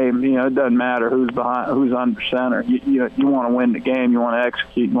the game, it doesn't matter who's under center. You want to win the game. You want to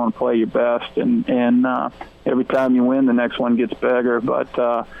execute. You want to play your best. And every time you win, the next one gets bigger.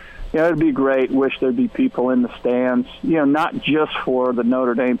 But it'd be great. Wish there'd be people in the stands, not just for the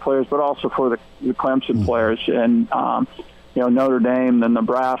Notre Dame players, but also for the Clemson players. And, Notre Dame, the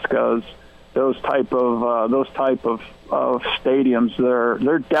Nebraskas, those type of stadiums,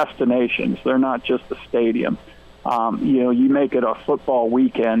 they're destinations. They're not just a stadium. You make it a football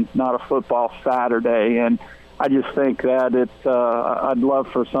weekend, not a football Saturday. And I just think that I'd love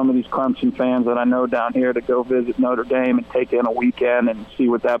for some of these Clemson fans that I know down here to go visit Notre Dame and take in a weekend and see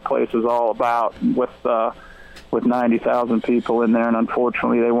what that place is all about with 90,000 people in there. And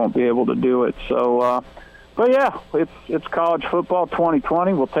unfortunately, they won't be able to do it. So, but yeah, it's college football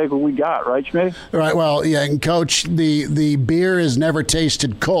 2020. We'll take what we got, right, Schmitty? Right. Well, yeah, and Coach, the beer has never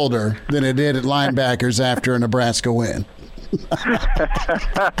tasted colder than it did at Linebackers after a Nebraska win.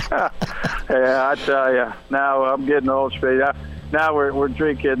 Yeah, I tell you. Now I'm getting old, Schmitty. Now we're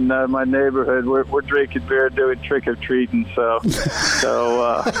drinking my neighborhood. We're drinking beer, doing trick or treating. So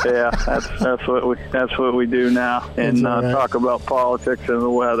yeah, that's what we do now, and right. Talk about politics and the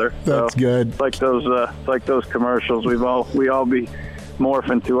weather. That's good. Like those commercials. We all be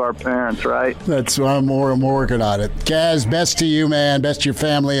morphing to our parents, right? That's why I'm working on it. Kaz, best to you, man. Best to your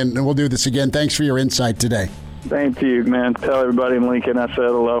family, and we'll do this again. Thanks for your insight today. Same to you, man. Tell everybody in Lincoln I said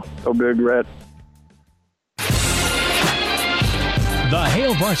hello. Go Big Red. The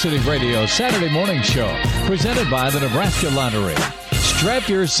Hail Varsity Radio Saturday Morning Show, presented by the Nebraska Lottery. Strap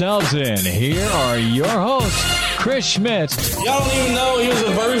yourselves in. Here are your hosts, Chris Schmidt. Y'all don't even know he was a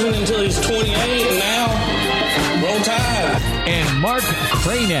virgin until he's 28, and now, roll tide. And Mark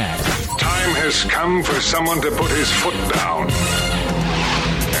Cranack. Time has come for someone to put his foot down.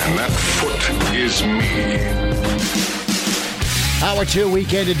 And that foot is me. Hour 2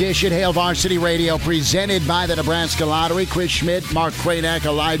 weekend edition, Hail Varsity Radio, presented by the Nebraska Lottery. Chris Schmidt, Mark Cranack,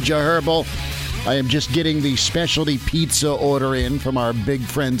 Elijah Herbal. I am just getting the specialty pizza order in from our big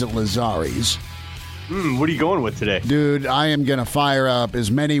friends at Lazzari's. What are you going with today? Dude, I am going to fire up as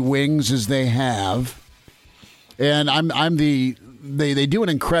many wings as they have. And they do an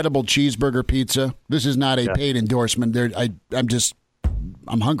incredible cheeseburger pizza. This is not a paid endorsement. I'm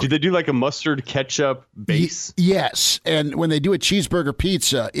hungry. Do they do like a mustard ketchup base? Yes. And when they do a cheeseburger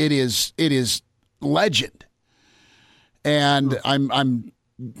pizza, it is legend. And I'm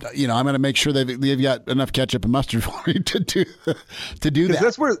going to make sure they've got enough ketchup and mustard for me to do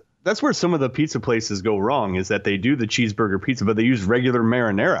that. That's where some of the pizza places go wrong, is that they do the cheeseburger pizza, but they use regular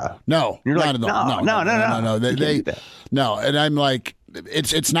marinara. No, you're like, no. No, and I'm like,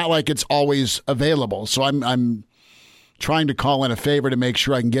 it's not like it's always available. So I'm trying to call in a favor to make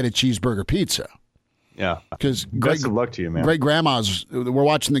sure I can get a cheeseburger pizza. Yeah, because best of luck to you, man. Great grandma's. We're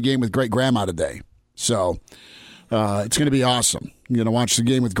watching the game with great grandma today, so it's going to be awesome. I'm going to watch the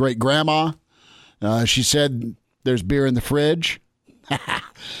game with great grandma. She said there's beer in the fridge.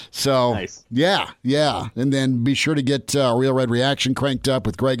 So, nice. Yeah. And then be sure to get Real Red Reaction cranked up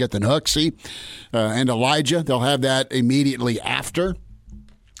with Greg Ethan Hooksey and Elijah. They'll have that immediately after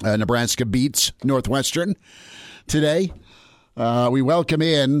Nebraska beats Northwestern today. We welcome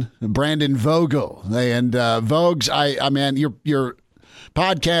in Brandon Vogel. And Vogues, man, your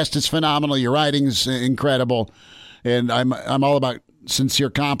podcast is phenomenal. Your writing's incredible. And I'm all about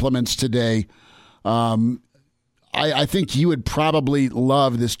sincere compliments today. I think you would probably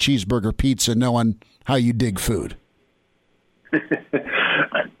love this cheeseburger pizza, knowing how you dig food.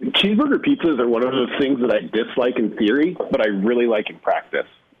 Cheeseburger pizzas are one of those things that I dislike in theory, but I really like in practice.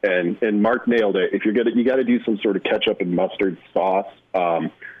 And Mark nailed it. If you got to do some sort of ketchup and mustard sauce.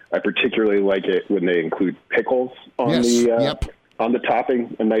 I particularly like it when they include pickles on on the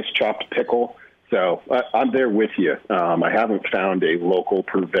topping, a nice chopped pickle. So I'm there with you. I haven't found a local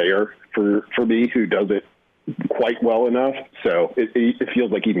purveyor for me who does it quite well enough, so it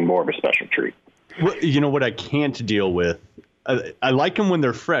feels like even more of a special treat. Well, you know what I can't deal with? I like them when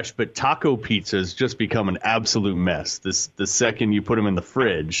they're fresh, but taco pizzas just become an absolute mess. The second you put them in the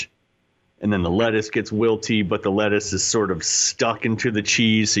fridge, and then the lettuce gets wilty, but the lettuce is sort of stuck into the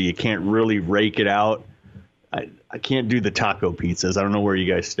cheese, so you can't really rake it out. I can't do the taco pizzas. I don't know where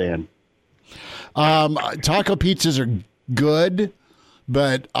you guys stand. Taco pizzas are good,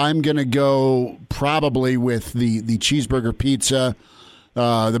 but I'm going to go probably with the cheeseburger pizza.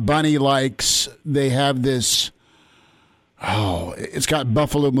 The bunny likes, they have this, it's got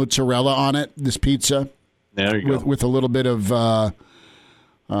buffalo mozzarella on it, this pizza. There you go. With a little bit of,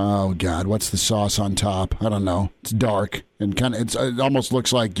 what's the sauce on top? I don't know. It's dark and it almost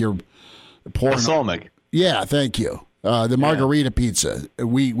looks like you're pouring. Balsamic. Yeah, thank you. The margarita pizza,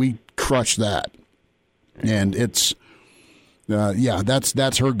 we crush that. And it's,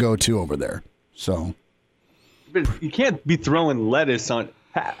 that's her go-to over there. So, but you can't be throwing lettuce on.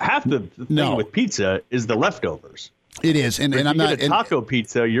 Half the thing with pizza is the leftovers. It is, and I'm not a taco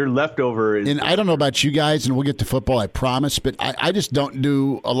pizza. Your leftover is. And I don't know about you guys, and we'll get to football, I promise. But I just don't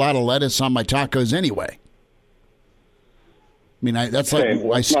do a lot of lettuce on my tacos anyway. I mean, that's like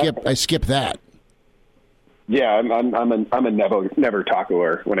I skip that. Yeah, I'm a never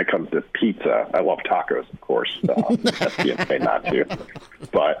tacoer when it comes to pizza. I love tacos, of course. That's being paid not to.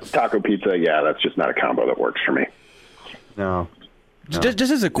 But taco pizza, that's just not a combo that works for me. No. Just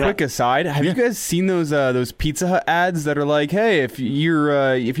as a quick aside, have you guys seen those Pizza Hut ads that are like, hey, if you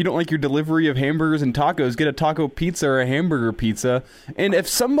don't like your delivery of hamburgers and tacos, get a taco pizza or a hamburger pizza. And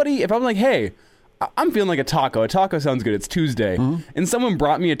if I'm like, hey, I'm feeling like a taco sounds good, it's Tuesday, and someone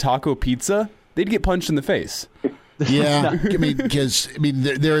brought me a taco pizza, they'd get punched in the face. Yeah, because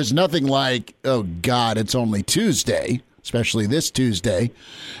there is nothing like, oh God, it's only Tuesday, especially this Tuesday,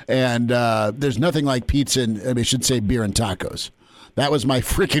 and there's nothing like pizza and I should say beer and tacos. That was my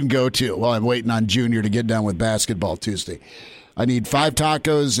freaking go-to while I'm waiting on Junior to get done with basketball Tuesday. I need 5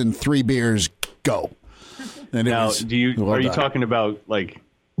 tacos and 3 beers. Go. And now, are you talking about like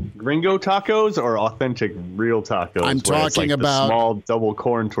gringo tacos or authentic real tacos? I'm talking about the small double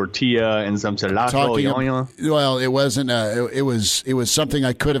corn tortilla and some cilantro. Well, it wasn't. It was something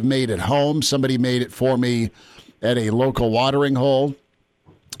I could have made at home. Somebody made it for me at a local watering hole,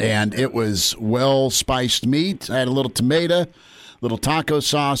 and it was well spiced meat. I had a little tomato, little taco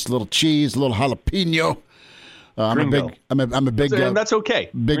sauce, a little cheese, a little jalapeno. I'm a big. And that's okay.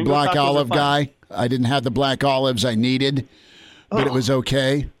 Big Gringo black tacos olive are fine. guy. I didn't have the black olives I needed, but it was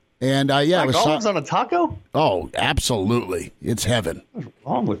okay. And yeah, Black olives on a taco? Oh, absolutely, it's heaven. What's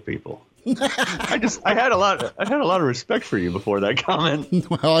wrong with people? I had a lot of respect for you before that comment.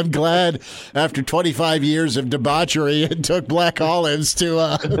 Well, I'm glad after 25 years of debauchery, it took black olives to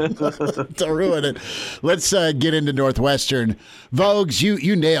to ruin it. Let's get into Northwestern. Vogues,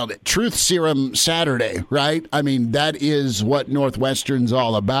 you nailed it. Truth Serum Saturday, right? I mean, that is what Northwestern's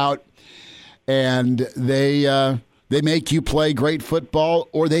all about. And they make you play great football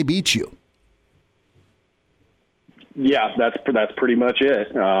or they beat you. Yeah, that's pretty much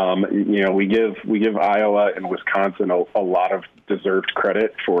it. We give Iowa and Wisconsin a lot of deserved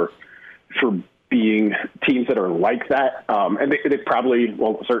credit for being teams that are like that. And they probably,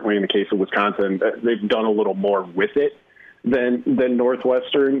 well, certainly in the case of Wisconsin, they've done a little more with it than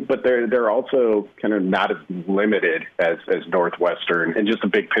Northwestern, but they're also kind of not as limited as Northwestern in just a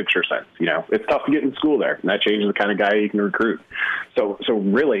big picture sense. It's tough to get in school there, and that changes the kind of guy you can recruit. So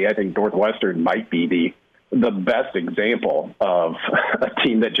really, I think Northwestern might be the best example of a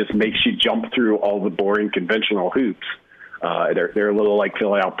team that just makes you jump through all the boring conventional hoops. They're a little like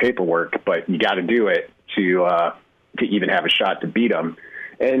filling out paperwork, but you got to do it to even have a shot to beat them.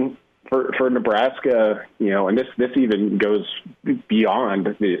 And for Nebraska, and this even goes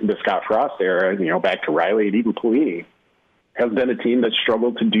beyond the Scott Frost era, back to Riley and even Pelini, has been a team that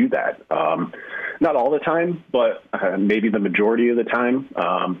struggled to do that. Not all the time, but maybe the majority of the time.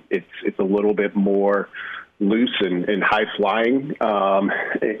 It's a little bit more loose and high flying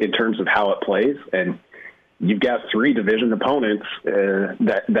in terms of how it plays, and you've got 3 division opponents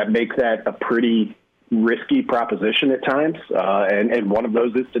that make that a pretty risky proposition at times, and one of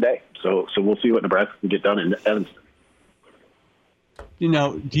those is today. So we'll see what Nebraska can get done in Evanston.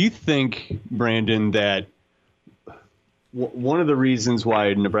 Do you think, Brandon, that one of the reasons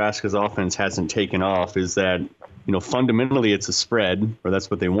why Nebraska's offense hasn't taken off is that fundamentally it's a spread, or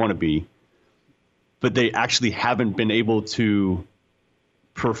that's what they want to be, but they actually haven't been able to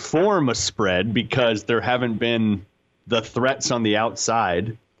perform a spread because there haven't been the threats on the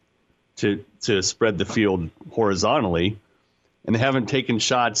outside to spread the field horizontally, and they haven't taken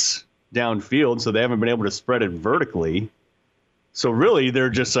shots downfield, so they haven't been able to spread it vertically. So really, they're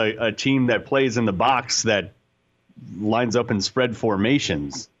just a team that plays in the box that lines up in spread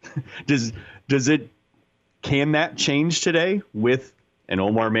formations. Can that change today with an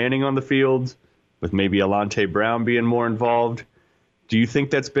Omar Manning on the field, with maybe Alante Brown being more involved? Do you think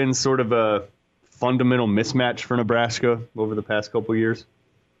that's been sort of a fundamental mismatch for Nebraska over the past couple of years?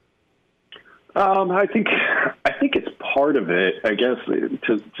 I think it's part of it. I guess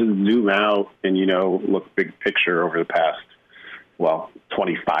to zoom out and look big picture over the past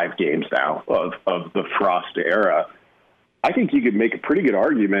 25 games now of the Frost era. I think you could make a pretty good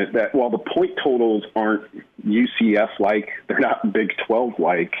argument that while the point totals aren't UCF-like, they're not Big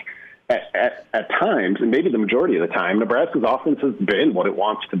 12-like, at times, and maybe the majority of the time, Nebraska's offense has been what it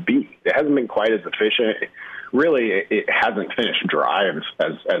wants to be. It hasn't been quite as efficient. Really, it hasn't finished drives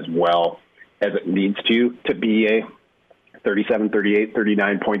as well as it needs to be a 37, 38,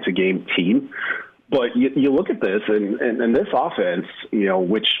 39 points a game team. But you look at this, and this offense,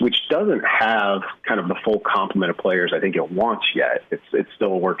 which doesn't have kind of the full complement of players I think it wants yet. It's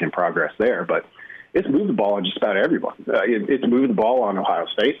still a work in progress there, but it's moved the ball on just about everyone. It's moved the ball on Ohio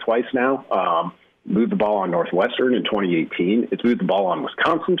State twice now. Moved the ball on Northwestern in 2018. It's moved the ball on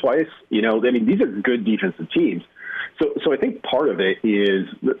Wisconsin twice. These are good defensive teams. So I think part of it is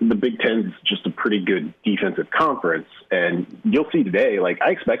the Big Ten is just a pretty good defensive conference, and you'll see today.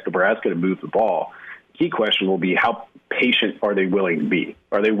 I expect Nebraska to move the ball. Key question will be how patient are they willing to be?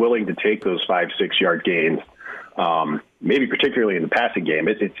 Are they willing to take those 5-6 yard gains? Maybe particularly in the passing game,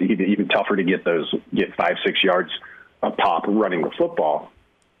 it's even tougher to get 5-6 yards a pop running the football.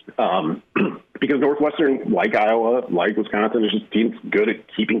 Because Northwestern, like Iowa, like Wisconsin, is just a team that's good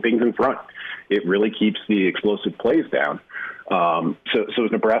at keeping things in front. It really keeps the explosive plays down. So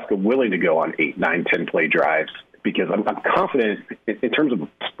is Nebraska willing to go on 8, 9, 10 play drives? Because I'm confident in terms of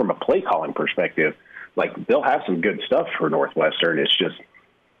from a play calling perspective, they'll have some good stuff for Northwestern. It's just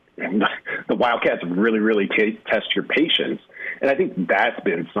the Wildcats really, really test your patience. And I think that's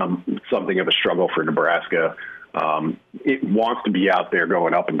been something of a struggle for Nebraska. It wants to be out there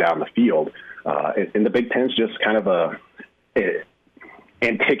going up and down the field. And the Big Ten's just kind of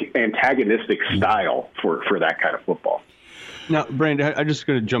antagonistic style for that kind of football. Now, Brandon, I'm just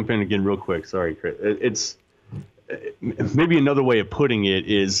going to jump in again real quick. Sorry, Chris. It's maybe another way of putting it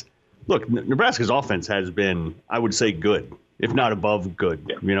is, look, Nebraska's offense has been, I would say, good. if not above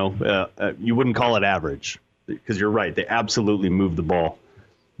good. You wouldn't call it average, because you're right. They absolutely move the ball.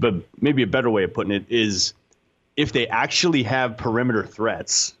 But maybe a better way of putting it is, if they actually have perimeter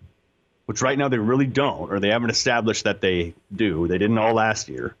threats, which right now they really don't, or they haven't established that they do, they didn't all last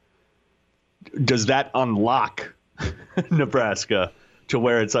year, does that unlock Nebraska to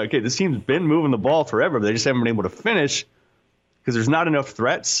where it's like, okay, this team's been moving the ball forever, but they just haven't been able to finish because there's not enough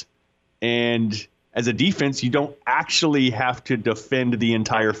threats. And as a defense, you don't actually have to defend the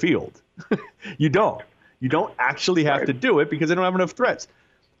entire field. You don't actually have to do it because they don't have enough threats.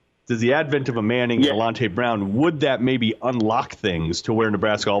 Does the advent of a Manning and Alante Brown, would that maybe unlock things to where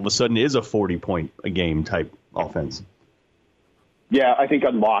Nebraska all of a sudden is a 40-point-a-game type offense? Yeah, I think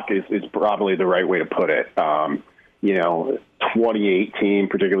unlock is probably the right way to put it. 2018,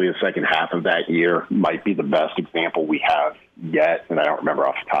 particularly the second half of that year, might be the best example we have yet. And I don't remember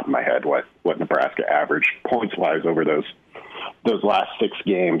off the top of my head what Nebraska averaged points-wise over those last 6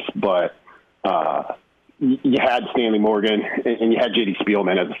 games. But you had Stanley Morgan and you had J.D.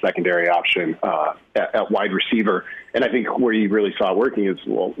 Spielman as a secondary option at wide receiver. And I think where you really saw it working is,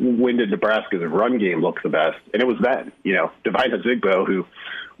 well, when did Nebraska's run game look the best? And it was then. Devine Zigbo, who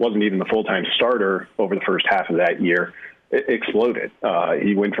wasn't even the full-time starter over the first half of that year, exploded.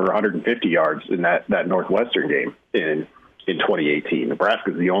 He went for 150 yards in that Northwestern game in 2018.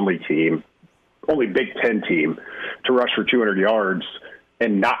 Nebraska's the only Big Ten team to rush for 200 yards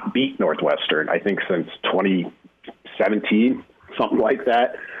and not beat Northwestern, I think, since 2017, something like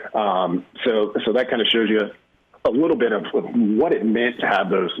that. So that kind of shows you a little bit of what it meant to have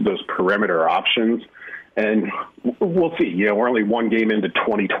those perimeter options. And we'll see. We're only one game into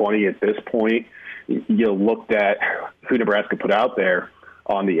 2020 at this point. You looked at who Nebraska put out there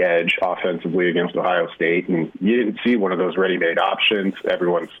on the edge offensively against Ohio State, and you didn't see one of those ready-made options.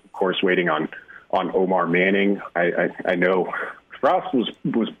 Everyone's, of course, waiting on Omar Manning. I know Frost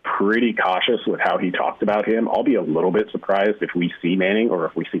was pretty cautious with how he talked about him. I'll be a little bit surprised if we see Manning or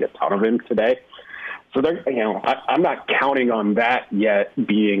if we see a ton of him today. So I'm not counting on that yet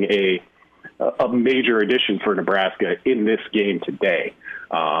being a major addition for Nebraska in this game today.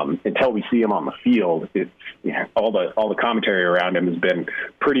 Until we see him on the field, all the commentary around him has been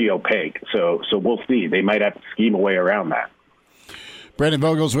pretty opaque. So we'll see. They might have to scheme a way around that. Brandon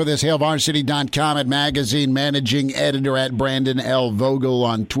Vogel's with us, HailVarsity.com at magazine managing editor at Brandon L. Vogel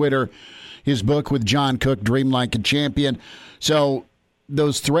on Twitter. His book with John Cook, Dream Like a Champion. So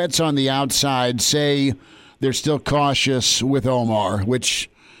those threats on the outside, say they're still cautious with Omar, which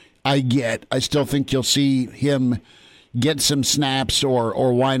I get. I still think you'll see him get some snaps,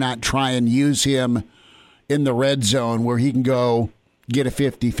 or why not try and use him in the red zone where he can go get a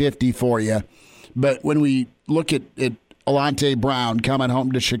 50-50 for you. But when we look at Alante Brown coming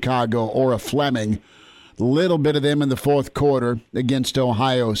home to Chicago, or a Fleming, a little bit of them in the fourth quarter against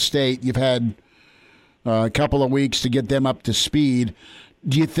Ohio State. You've had a couple of weeks to get them up to speed.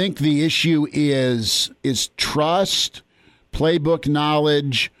 Do you think the issue is trust, playbook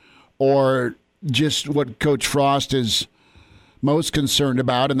knowledge, or just what Coach Frost is most concerned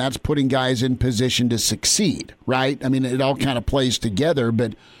about, and that's putting guys in position to succeed, right? I mean, it all kind of plays together,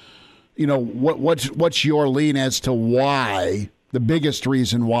 but what's your lean as to why, the biggest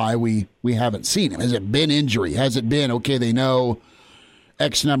reason why we haven't seen him? Has it been injury? Has it been, okay, they know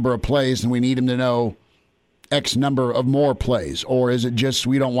X number of plays and we need him to know X number of more plays? Or is it just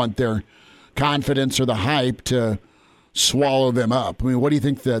we don't want their confidence or the hype to swallow them up? I mean, what do you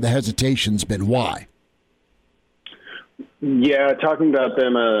think the hesitation's been? Why? Yeah, talking about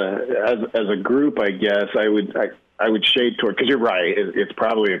them as a group, I guess I would shade toward, because you're right, it's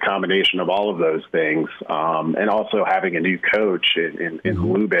probably a combination of all of those things, and also having a new coach in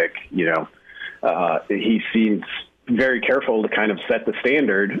Lubick. He seems very careful to kind of set the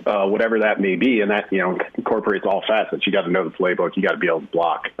standard, whatever that may be, and that incorporates all facets. You got to know the playbook, you got to be able to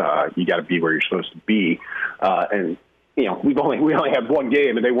block, you got to be where you're supposed to be, and we only had one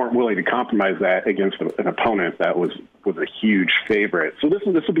game, and they weren't willing to compromise that against an opponent that was a huge favorite. So this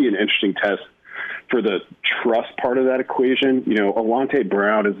will be an interesting test for the trust part of that equation. Alante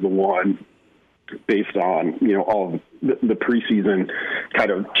Brown is the one, based on all of the preseason kind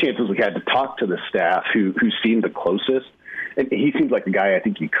of chances we had to talk to the staff, who seemed the closest, and he seems like a guy I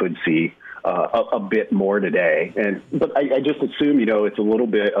think you could see a bit more today. But I just assume it's a little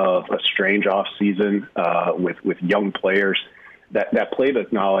bit of a strange off season with young players. That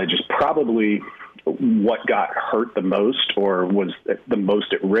playbook knowledge is probably what got hurt the most, or was the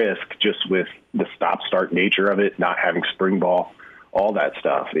most at risk, just with the stop-start nature of it, not having spring ball, all that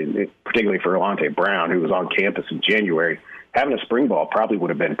stuff. Particularly for Alante Brown, who was on campus in January, having a spring ball probably would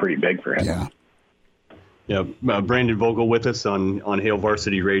have been pretty big for him. Yeah, Yeah, Brandon Vogel with us on Hail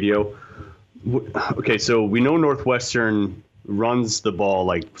Varsity Radio. Okay, so we know Northwestern runs the ball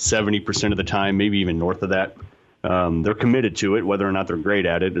like 70% of the time, maybe even north of that. They're committed to it. Whether or not they're great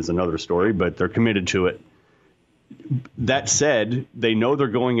at it is another story, but they're committed to it. That said, they know they're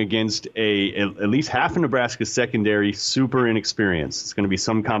going against at least half of Nebraska's secondary super inexperienced. It's going to be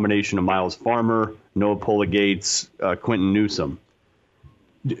some combination of Miles Farmer, Noah Pola-Gates, Quentin Newsome.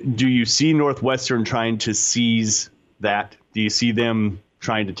 Do you see Northwestern trying to seize that? Do you see them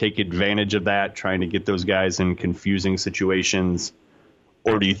trying to take advantage of that, trying to get those guys in confusing situations?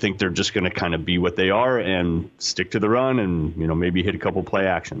 Or do you think they're just going to kind of be what they are and stick to the run and, maybe hit a couple play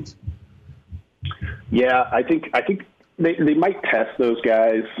actions? Yeah, I think they might test those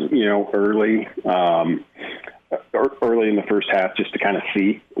guys, early in the first half just to kind of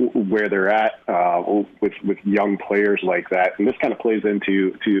see where they're at with young players like that. And this kind of plays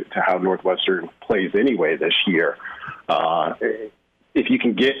into how Northwestern plays anyway this year. If you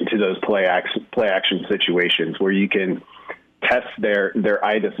can get into those play action situations where you can test their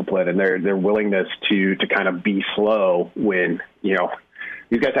eye discipline and their willingness to kind of be slow when,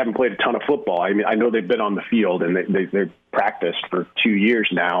 these guys haven't played a ton of football. I mean, I know they've been on the field and they've practiced for 2 years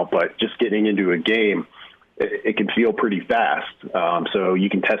now, but just getting into a game, it can feel pretty fast. So you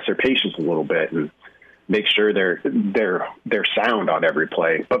can test their patience a little bit and make sure they're sound on every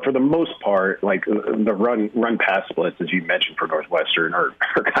play. But for the most part, like the run pass splits, as you mentioned for Northwestern, are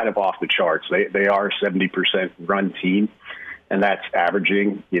kind of off the charts. They are 70% run team, and that's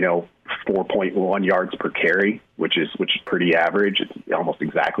averaging 4.1 yards per carry, which is pretty average. It's almost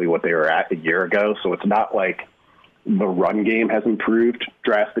exactly what they were at a year ago. So it's not like the run game has improved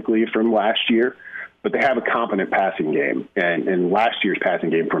drastically from last year, but they have a competent passing game. And last year's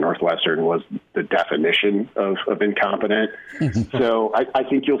passing game for Northwestern was the definition of incompetent. So I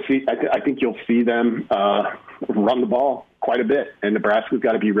think you'll see them run the ball quite a bit. And Nebraska's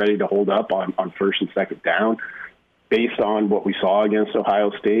got to be ready to hold up on first and second down. Based on what we saw against Ohio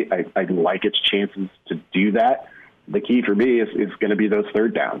State, I like its chances to do that. The key for me is going to be those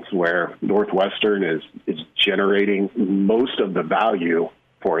third downs where Northwestern is generating most of the value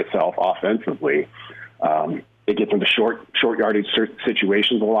for itself offensively. It gets into short yardage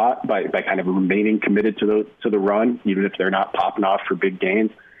situations a lot by kind of remaining committed to the run, even if they're not popping off for big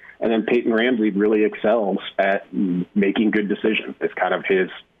gains. And then Peyton Ramsey really excels at making good decisions. It's kind of his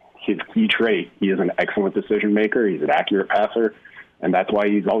key trait. He is an excellent decision maker. He's an accurate passer, and that's why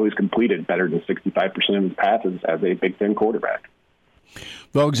he's always completed better than 65% of his passes as a Big Ten quarterback.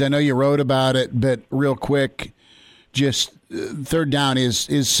 Vogues, I know you wrote about it, but real quick, just third down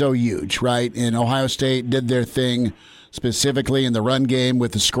is so huge, right? And Ohio State did their thing specifically in the run game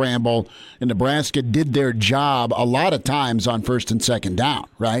with the scramble, and Nebraska did their job a lot of times on first and second down,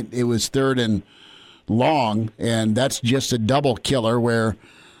 right? It was third and long, and that's just a double killer where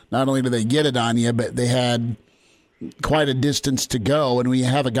not only do they get it on you, but they had quite a distance to go. And when you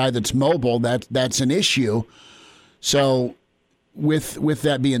have a guy that's mobile, that's an issue. So with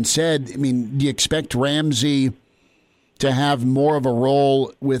that being said, I mean, do you expect Ramsey to have more of a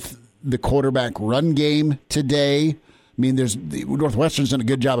role with the quarterback run game today? I mean, Northwestern's done a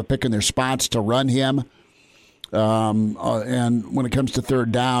good job of picking their spots to run him. And when it comes to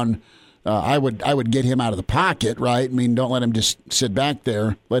third down, I would get him out of the pocket, right? I mean, don't let him just sit back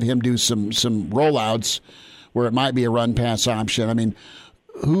there. Let him do some rollouts where it might be a run-pass option. I mean,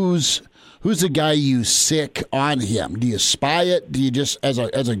 who's the guy you sick on him? Do you spy it? Do you just, as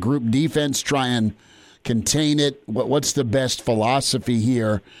a group defense, try and contain it? What's the best philosophy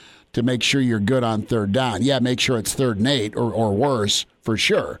here to make sure you're good on third down? Yeah, make sure it's 3rd and 8 or worse for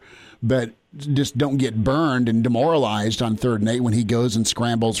sure, but just don't get burned and demoralized on 3rd and 8 when he goes and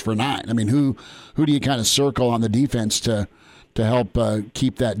scrambles for 9. I mean, who do you kind of circle on the defense to help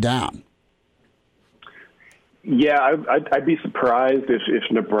keep that down? Yeah, I'd be surprised if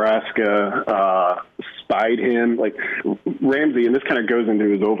Nebraska spied him. Like Ramsey, and this kind of goes into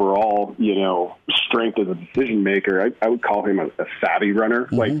his overall, strength as a decision maker. I would call him a savvy runner.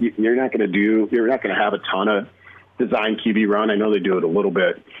 Mm-hmm. Like you're not going to have a ton of design QB run. I know they do it a little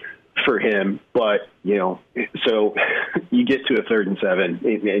bit for him, but so you get to a 3rd and 7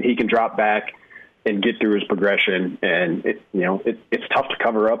 and he can drop back and get through his progression, and it's tough to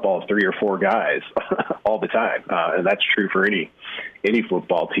cover up all 3 or 4 guys all the time, and that's true for any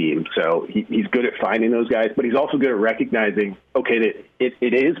football team. So he's good at finding those guys, but he's also good at recognizing, okay, that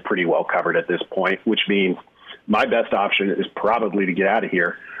it is pretty well covered at this point, which means my best option is probably to get out of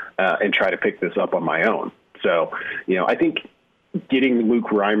here and try to pick this up on my own. So I think getting Luke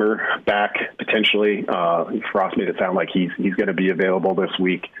Reimer back potentially, Frost made it sound like he's going to be available this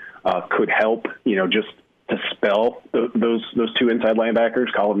week, could help, just spell those two inside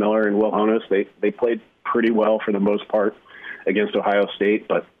linebackers, Colin Miller and Will Honas. They played pretty well for the most part against Ohio State,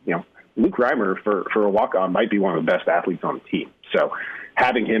 but Luke Reimer for a walk-on might be one of the best athletes on the team. So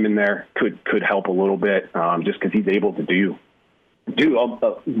having him in there could help a little bit, just because he's able to do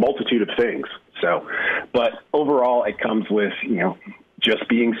a multitude of things. So, but overall, it comes with just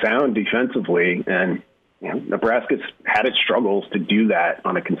being sound defensively, and Nebraska's had its struggles to do that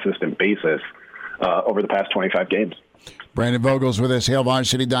on a consistent basis over the past 25 games. Brandon Vogel's with us,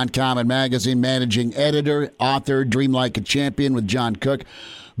 HailVarsity.com and magazine managing editor, author, Dream Like a Champion with John Cook.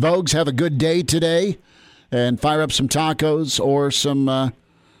 Vogues, have a good day today, and fire up some tacos or some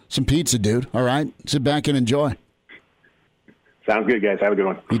pizza, dude. All right? Sit back and enjoy. Sounds good, guys. Have a good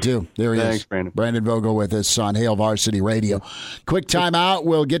one. You too. There he is. Brandon. Brandon Vogel with us on Hail Varsity Radio. Quick timeout.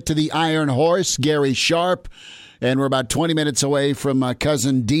 We'll get to the Iron Horse, Gary Sharp, and we're about 20 minutes away from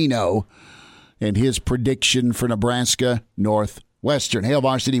cousin Dino and his prediction for Nebraska Northwestern. Hail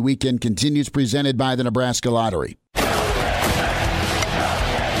Varsity Weekend continues, presented by the Nebraska Lottery.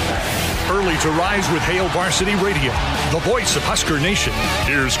 Early to rise with Hail Varsity Radio, the voice of Husker Nation.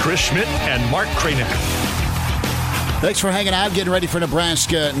 Here's Chris Schmidt and Mark Cranick. Thanks for hanging out, getting ready for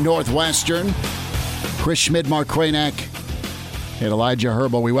Nebraska Northwestern. Chris Schmidt, Mark Cranick, and Elijah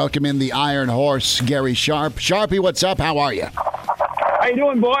Herbal. We welcome in the Iron Horse, Gary Sharp. Sharpie, what's up? How are you? How you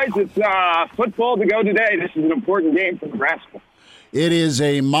doing, boys? It's football to go today. This is an important game for Nebraska. It is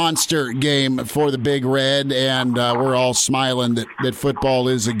a monster game for the Big Red, and we're all smiling that football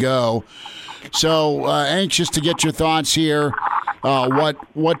is a go. So anxious to get your thoughts here.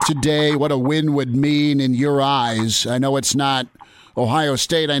 What today, what a win would mean in your eyes. I know it's not Ohio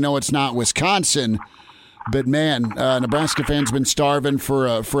State. I know it's not Wisconsin. But, man, Nebraska fans been starving for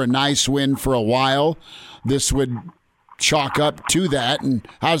a nice win for a while. This would chalk up to that. And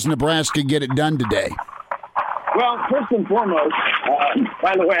how does Nebraska get it done today? Well, first and foremost,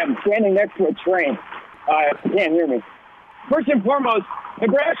 by the way, I'm standing next to a train. You can't hear me. First and foremost,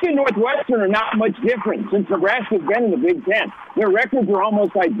 Nebraska and Northwestern are not much different since Nebraska's been in the Big Ten. Their records are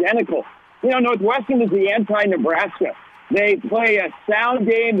almost identical. Northwestern is the anti-Nebraska. They play a sound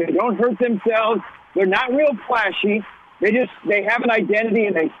game. They don't hurt themselves. They're not real flashy. They have an identity,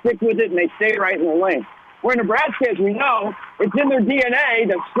 and they stick with it, and they stay right in the lane. Where Nebraska, as we know, it's in their DNA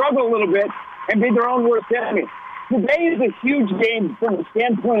to struggle a little bit and be their own worst enemy. Today is a huge game from the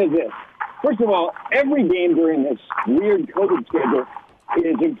standpoint of this. First of all, every game during this weird COVID schedule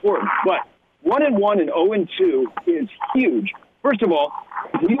is important, but 1-1 and 0-2 is huge. First of all,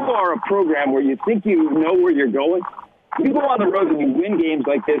 if you are a program where you think you know where you're going, you go on the road and you win games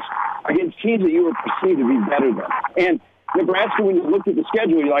like this against teams that you were perceived to be better than. And Nebraska, when you looked at the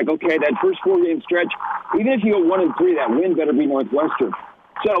schedule, you're like, okay, that first 4-game stretch, even if you go 1-3, that win better be Northwestern.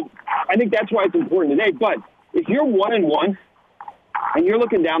 So I think that's why it's important today. But if you're 1-1 and you're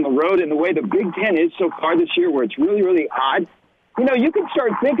looking down the road and the way the Big Ten is so far this year, where it's really, really odd, you can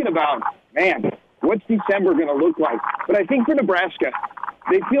start thinking about, man, what's December going to look like? But I think for Nebraska,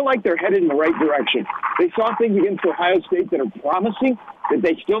 they feel like they're headed in the right direction. They saw things against Ohio State that are promising, that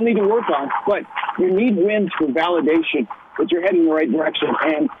they still need to work on, but you need wins for validation that you're heading in the right direction.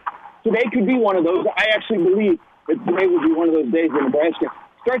 And today could be one of those. I actually believe that today would be one of those days where Nebraska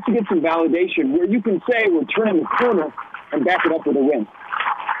starts to get some validation where you can say we're turning the corner and back it up with a win.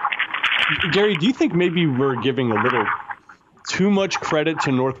 Gary, do you think maybe we're giving a little too much credit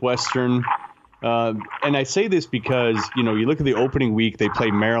to Northwestern? And I say this because, you look at the opening week, they play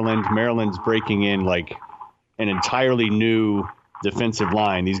Maryland. Maryland's breaking in like an entirely new defensive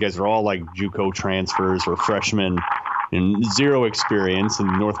line. These guys are all like JUCO transfers or freshmen and zero experience,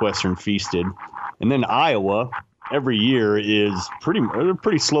 and Northwestern feasted. And then Iowa every year is a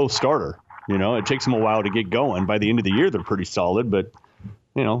pretty slow starter. It takes them a while to get going. By the end of the year, they're pretty solid, but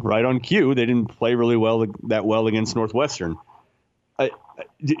right on cue, they didn't play really that well against Northwestern.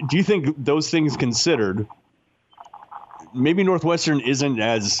 Do you think those things considered, maybe Northwestern isn't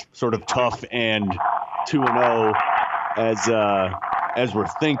as sort of tough and 2-0 as we're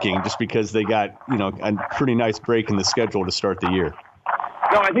thinking, just because they got a pretty nice break in the schedule to start the year?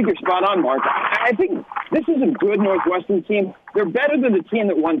 No, I think you're spot on, Mark. I think this is a good Northwestern team. They're better than the team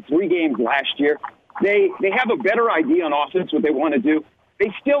that won 3 games last year. They have a better idea on offense, what they want to do.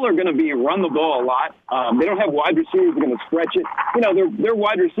 They still are going to be run the ball a lot. They don't have wide receivers that are going to stretch it. Their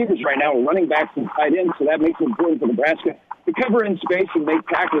wide receivers right now are running backs and tight ends, so that makes it important for Nebraska to cover in space and make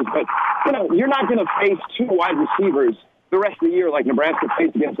tackles. But, you're not going to face 2 wide receivers the rest of the year like Nebraska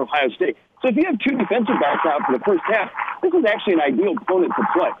faced against Ohio State. So if you have 2 defensive backs out for the first half, this is actually an ideal opponent to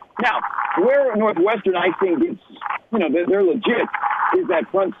play. Now, where Northwestern, I think, they're legit, is that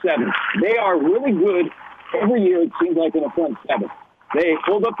front 7. They are really good every year it seems like in a front seven. They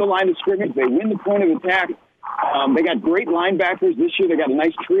hold up the line of scrimmage. They win the point of attack. They got great linebackers this year. They got a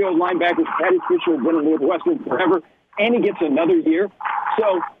nice trio of linebackers. Patty Fisher has been in Northwestern forever, and he gets another year.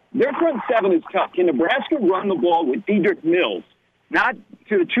 So their front seven is tough. Can Nebraska run the ball with Dedrick Mills? Not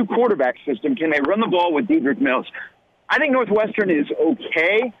to the two-quarterback system. Can they run the ball with Dedrick Mills? I think Northwestern is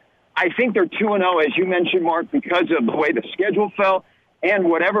okay. I think they're 2-0, as you mentioned, Mark, because of the way the schedule fell and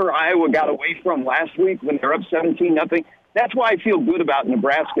whatever Iowa got away from last week when they're up 17-0. That's why I feel good about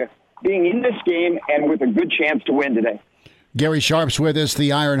Nebraska being in this game and with a good chance to win today. Gary Sharp's with us,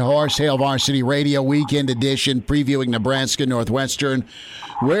 the Iron Horse, Hail Varsity Radio Weekend Edition, previewing Nebraska Northwestern.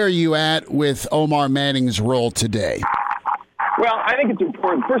 Where are you at with Omar Manning's role today? Well, I think it's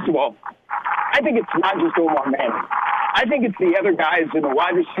important. First of all, I think it's not just Omar Manning. I think it's the other guys in the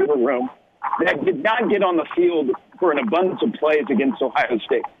wide receiver room that did not get on the field for an abundance of plays against Ohio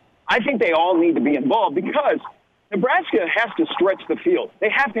State. I think they all need to be involved because Nebraska has to stretch the field. They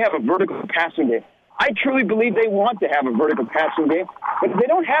have to have a vertical passing game. I truly believe they want to have a vertical passing game, but if they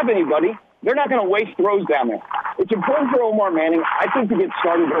don't have anybody, they're not going to waste throws down there. It's important for Omar Manning, I think, to get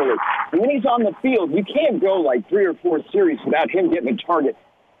started early. And when he's on the field, you can't go like 3 or 4 series without him getting a target.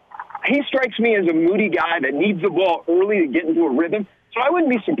 He strikes me as a moody guy that needs the ball early to get into a rhythm. So I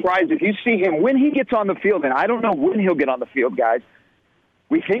wouldn't be surprised if you see him when he gets on the field, and I don't know when he'll get on the field, guys.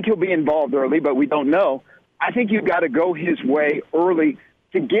 We think he'll be involved early, but we don't know. I think you've got to go his way early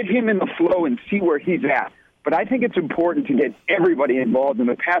to get him in the flow and see where he's at. But I think it's important to get everybody involved in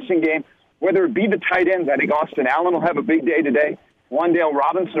the passing game, whether it be the tight ends. I think Austin Allen will have a big day today. Wan'Dale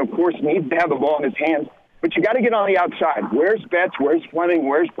Robinson, of course, needs to have the ball in his hands. But you got to get on the outside. Where's Betts? Where's Fleming?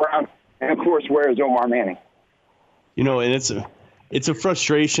 Where's Brown? And, of course, where is Omar Manning? You know, and it's a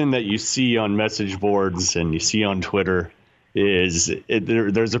frustration that you see on message boards and you see on Twitter. There's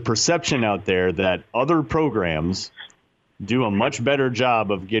a perception out there that other programs do a much better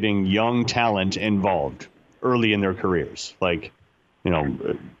job of getting young talent involved early in their careers. Like, you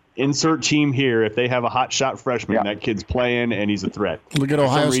know, insert team here. If they have a hot shot freshman, that kid's playing and he's a threat. Look at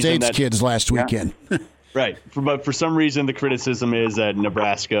Ohio State's kids last weekend. Right. But for some reason, the criticism is that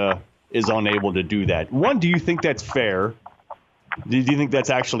Nebraska is unable to do that. One, do you think that's fair? Do you think that's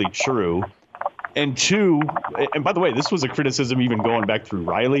actually true? And two, and by the way, this was a criticism even going back through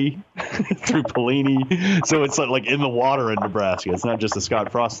Riley, through Pelini. So it's like in the water in Nebraska. It's not just a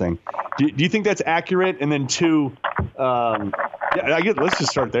Scott Frost thing. Do you think that's accurate? And then two, let's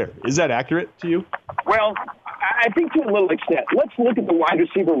just start there. Is that accurate to you? Well, I think to a little extent. Let's look at the wide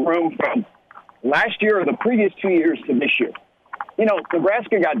receiver room from last year or the previous 2 years to this year. You know,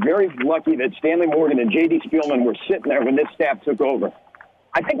 Nebraska got very lucky that Stanley Morgan and J.D. Spielman were sitting there when this staff took over.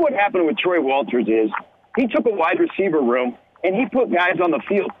 I think what happened with Troy Walters is he took a wide receiver room and he put guys on the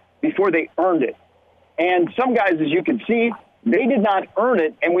field before they earned it. And some guys, as you can see, they did not earn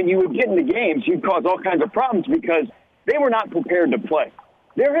it. And when you would get into games, you'd cause all kinds of problems because they were not prepared to play.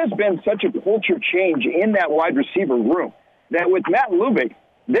 There has been such a culture change in that wide receiver room that with Matt Lubick,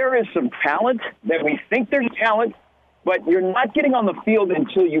 there is some talent that we think there's talent, but you're not getting on the field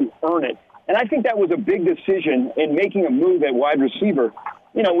until you earn it. And I think that was a big decision in making a move at wide receiver,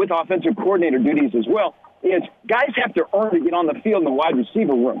 you know, with offensive coordinator duties as well, is guys have to earn to get on the field in the wide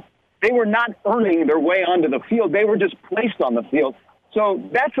receiver room. They were not earning their way onto the field. They were just placed on the field. So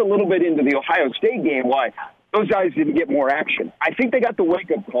that's a little bit into the Ohio State game why those guys didn't get more action. I think they got the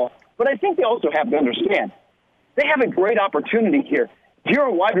wake-up call, but I think they also have to understand they have a great opportunity here. If you're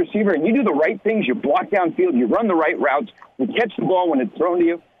a wide receiver and you do the right things, you block downfield, you run the right routes, you catch the ball when it's thrown to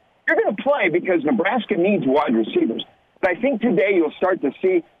you, you're going to play because Nebraska needs wide receivers. But I think today you'll start to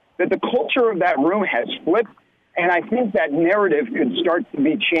see that the culture of that room has flipped, and I think that narrative could start to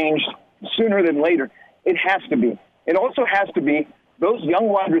be changed sooner than later. It has to be. It also has to be those young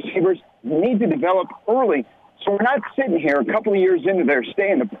wide receivers need to develop early, so we're not sitting here a couple of years into their stay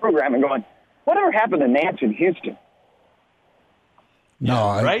in the program and going, whatever happened to Nance in Houston?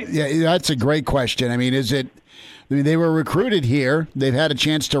 No, right? That's a great question. I mean, they were recruited here. They've had a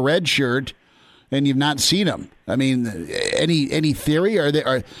chance to redshirt, and you've not seen them. I mean, any theory? Are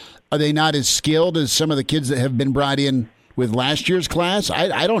they not as skilled as some of the kids that have been brought in with last year's class?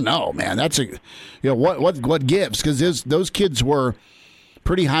 I don't know, man. That's what gives, because those kids were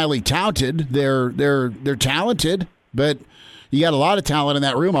pretty highly touted. They're talented, but you got a lot of talent in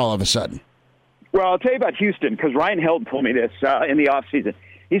that room all of a sudden. Well, I'll tell you about Houston, because Ryan Held told me this in the offseason.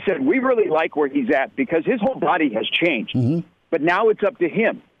 He said, we really like where he's at because his whole body has changed. Mm-hmm. But now it's up to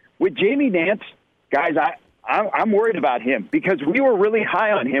him. With Jamie Nance, guys, I'm worried about him because we were really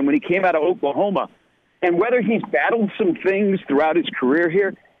high on him when he came out of Oklahoma. And whether he's battled some things throughout his career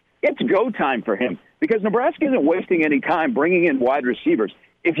here, it's go time for him because Nebraska isn't wasting any time bringing in wide receivers.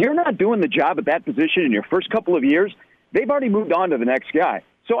 If you're not doing the job at that position in your first couple of years, they've already moved on to the next guy.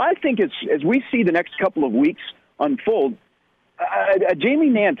 So I think as we see the next couple of weeks unfold, Jamie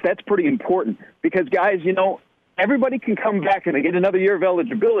Nance, that's pretty important because, guys, everybody can come back and they get another year of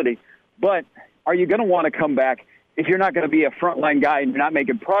eligibility, but are you going to want to come back if you're not going to be a frontline guy and you're not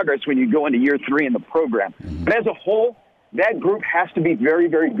making progress when you go into year 3 in the program? But as a whole, that group has to be very,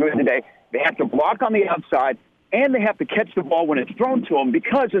 very good today. They have to block on the outside, and they have to catch the ball when it's thrown to them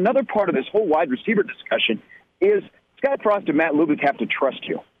because another part of this whole wide receiver discussion is Scott Frost and Matt Lubick have to trust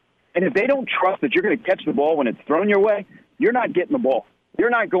you. And if they don't trust that you're going to catch the ball when it's thrown your way, you're not getting the ball. You're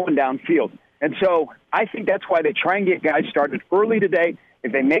not going downfield. And so I think that's why they try and get guys started early today.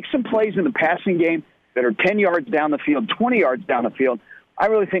 If they make some plays in the passing game that are 10 yards down the field, 20 yards down the field, I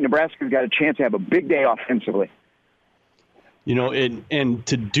really think Nebraska's got a chance to have a big day offensively. And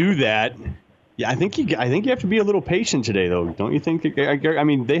to do that, I think you have to be a little patient today, though, don't you think? I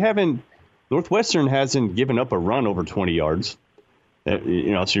mean, Northwestern hasn't given up a run over 20 yards, so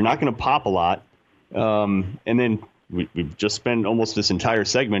you're not going to pop a lot. And then we've just spent almost this entire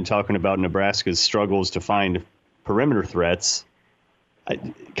segment talking about Nebraska's struggles to find perimeter threats.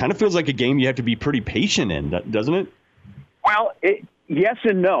 It kind of feels like a game you have to be pretty patient in, doesn't it? Well, yes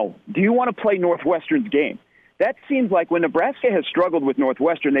and no. Do you want to play Northwestern's game? That seems like when Nebraska has struggled with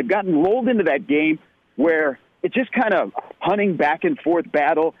Northwestern, they've gotten lulled into that game where it's just kind of hunting back and forth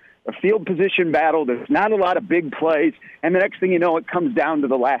battle, a field position battle. There's not a lot of big plays, and the next thing you know, it comes down to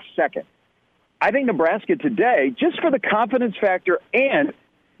the last second. I think Nebraska today, just for the confidence factor, and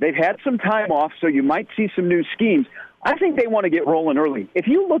they've had some time off, so you might see some new schemes, I think they want to get rolling early. If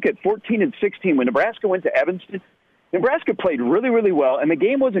you look at 14 and 16, when Nebraska went to Evanston, Nebraska played really, really well, and the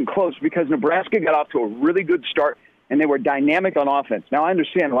game wasn't close because Nebraska got off to a really good start, and they were dynamic on offense. Now, I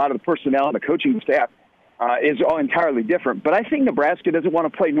understand a lot of the personnel and the coaching staff is all entirely different, but I think Nebraska doesn't want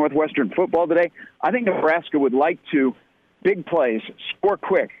to play Northwestern football today. I think Nebraska would like to big plays, score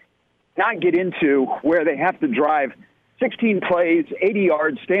quick, not get into where they have to drive 16 plays, 80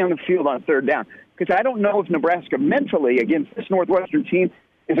 yards, stay on the field on third down. Because I don't know if Nebraska mentally against this Northwestern team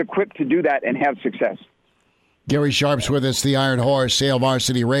is equipped to do that and have success. Gary Sharp's with us, the Iron Horse, Hail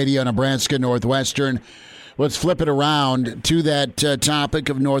Varsity Radio, Nebraska Northwestern. Let's flip it around to that topic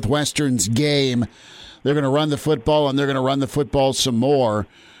of Northwestern's game. They're going to run the football, and they're going to run the football some more.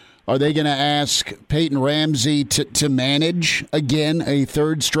 Are they going to ask Peyton Ramsey to manage, again, a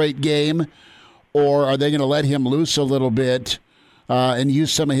third straight game? Or are they going to let him loose a little bit and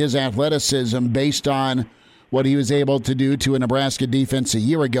use some of his athleticism based on what he was able to do to a Nebraska defense a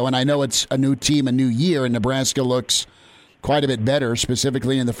year ago? And I know it's a new team, a new year, and Nebraska looks quite a bit better,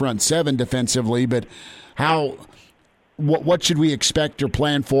 specifically in the front seven defensively. But what should we expect or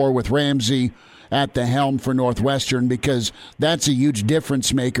plan for with Ramsey at the helm for Northwestern? Because that's a huge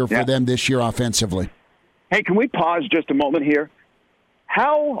difference maker for them this year offensively. Hey, can we pause just a moment here?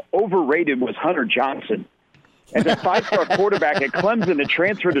 How overrated was Hunter Johnson as a five-star quarterback at Clemson to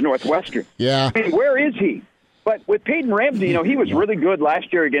transfer to Northwestern? Yeah. I mean, where is he? But with Peyton Ramsey, he was really good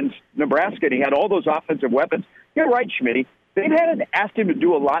last year against Nebraska, and he had all those offensive weapons. You're right, Schmitty. They hadn't asked him to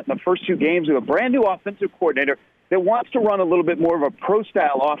do a lot in the first 2 games with a brand-new offensive coordinator that wants to run a little bit more of a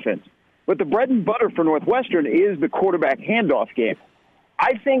pro-style offense. But the bread and butter for Northwestern is the quarterback handoff game.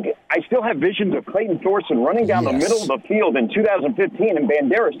 I think I still have visions of Clayton Thorson running down the middle of the field in 2015 and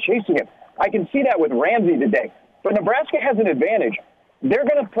Banderas chasing him. I can see that with Ramsey today. But Nebraska has an advantage. They're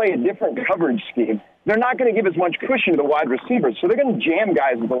going to play a different coverage scheme. They're not going to give as much cushion to the wide receivers, so they're going to jam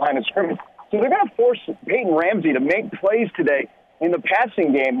guys at the line of scrimmage. So they're going to force Peyton Ramsey to make plays today in the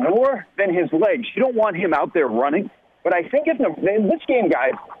passing game more than his legs. You don't want him out there running. But I think in this game,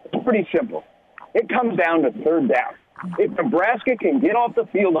 guys, it's pretty simple. It comes down to third down. If Nebraska can get off the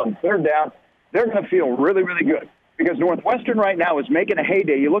field on third down, they're going to feel really, really good. Because Northwestern right now is making a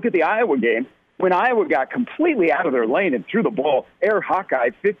heyday. You look at the Iowa game, when Iowa got completely out of their lane and threw the ball, air Hawkeye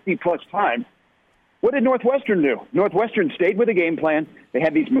 50-plus times, what did Northwestern do? Northwestern stayed with a game plan. They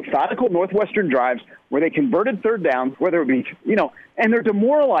had these methodical Northwestern drives where they converted third downs, whether it be, and they're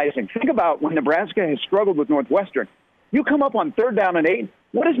demoralizing. Think about when Nebraska has struggled with Northwestern. You come up on third down and 8,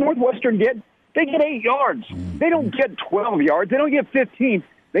 what does Northwestern get? They get 8 yards. They don't get 12 yards. They don't get 15.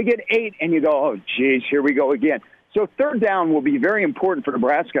 They get 8, and you go, oh, geez, here we go again. So third down will be very important for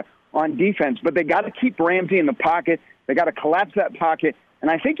Nebraska on defense, but they got to keep Ramsey in the pocket. They got to collapse that pocket. And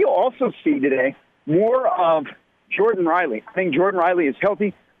I think you'll also see today more of Jordan Riley. I think Jordan Riley is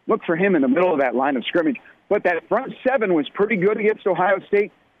healthy. Look for him in the middle of that line of scrimmage. But that front seven was pretty good against Ohio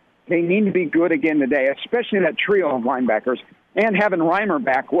State. They need to be good again today, especially that trio of linebackers. and having Reimer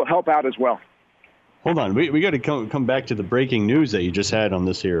back will help out as well. Hold on. We got to come back to the breaking news that you just had on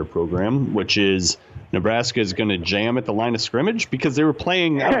this here program, which is Nebraska is going to jam at the line of scrimmage because they were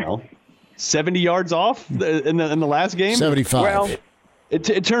playing, I don't know, 70 yards off in the last game. 75. Well,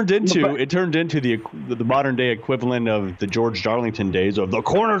 it turned into the modern day equivalent of the George Darlington days of the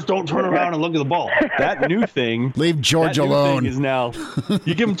corners don't turn around and look at the ball. That new thing, leave George alone, is now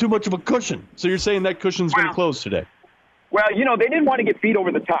you give him too much of a cushion. So you're saying that cushion's going to close today? Well, they didn't want to get feet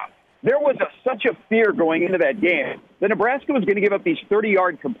over the top. There was such a fear going into that game that Nebraska was going to give up these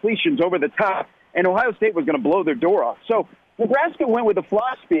 30-yard completions over the top, and Ohio State was going to blow their door off. So Nebraska went with the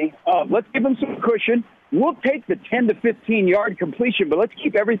philosophy of let's give them some cushion. We'll take the 10 to 15-yard completion, but let's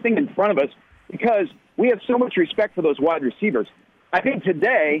keep everything in front of us because we have so much respect for those wide receivers. I think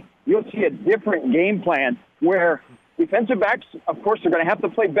today you'll see a different game plan where defensive backs, of course, are going to have to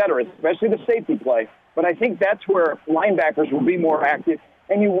play better, especially the safety play. But I think that's where linebackers will be more active.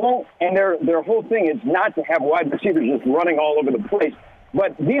 And you won't, and their whole thing is not to have wide receivers just running all over the place.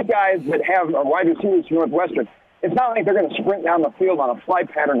 But these guys that have wide receivers from Northwestern, it's not like they're going to sprint down the field on a fly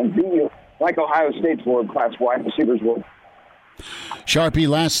pattern and beat you like Ohio State's world-class wide receivers will. Sharpie,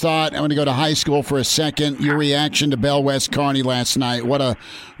 last thought. I'm going to go to high school for a second. Your reaction to Bell West Kearney last night. What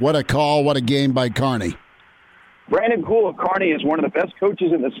a call, what a game by Kearney. Brandon Kuhl of Kearney is one of the best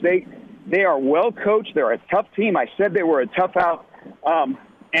coaches in the state. They are well coached. They're a tough team. I said they were a tough out.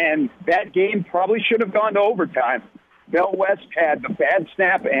 And that game probably should have gone to overtime. Bell West had the bad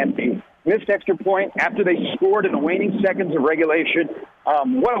snap and the missed extra point after they scored in the waning seconds of regulation.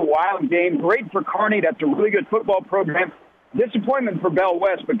 What a wild game. Great for Kearney. That's a really good football program. Disappointment for Bell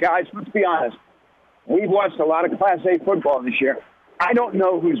West, but guys, let's be honest. We've watched a lot of Class A football this year. I don't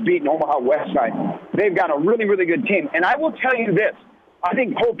know who's beaten Omaha West Side. They've got a really, really good team. And I will tell you this. I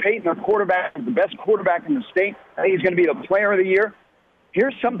think Cole Payton, their quarterback, is the best quarterback in the state. I think he's going to be the player of the year.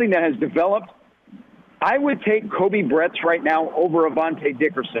 Here's something that has developed. I would take Kobe Bretz right now over Avante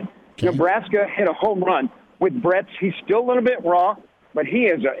Dickerson. Okay. Nebraska hit a home run with Bretz. He's still a little bit raw, but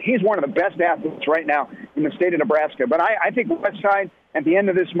he's one of the best athletes right now in the state of Nebraska. But I think Westside at the end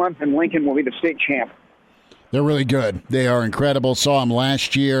of this month in Lincoln will be the state champ. They're really good. They are incredible. Saw them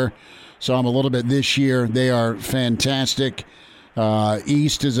last year. Saw them a little bit this year. They are fantastic.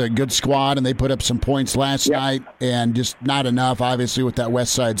 East is a good squad, and they put up some points last night, and just not enough, obviously, with that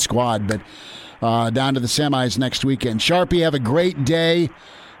West Side squad. But down to the semis next weekend. Sharpie, have a great day,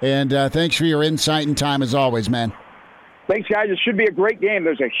 and thanks for your insight and time as always, man. Thanks, guys. It should be a great game.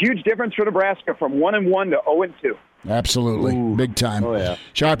 There's a huge difference for Nebraska from 1-1 to 0-2. Absolutely. Ooh. Big time. Oh, yeah.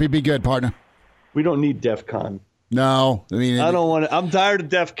 Sharpie, be good, partner. We don't need DEF CON. No, I mean, I don't want to. I'm tired of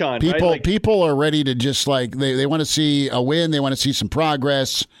DEF CON. People are ready to just they want to see a win. They want to see some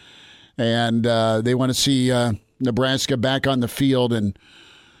progress, and they want to see Nebraska back on the field and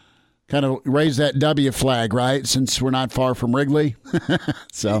kind of raise that W flag, right? Since we're not far from Wrigley,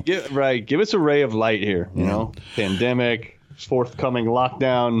 so give us a ray of light here. You know, pandemic, forthcoming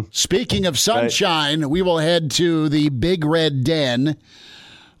lockdown. Speaking of sunshine, we will head to the Big Red Den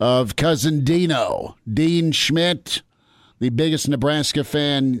of Cousin Dino. Dean Schmidt, the biggest Nebraska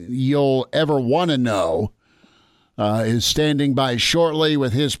fan you'll ever want to know, is standing by shortly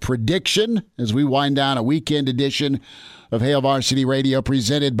with his prediction as we wind down a weekend edition of Hail Varsity Radio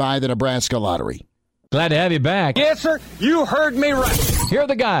presented by the Nebraska Lottery. Glad to have you back. Yes, sir. You heard me right. Here are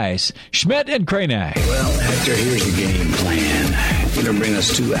the guys, Schmidt and Kranak. Well, Hector, here's the game plan. You're going to bring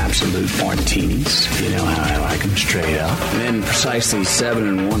us 2 absolute martinis. You know how I like them, straight up. And then precisely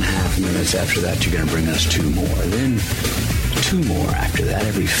 7.5 minutes after that, you're going to bring us 2 more. Then 2 more after that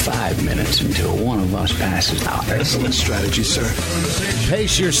every 5 minutes until one of us passes out. Excellent strategy, sir.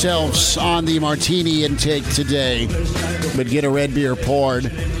 Pace yourselves on the martini intake today, but get a red beer poured.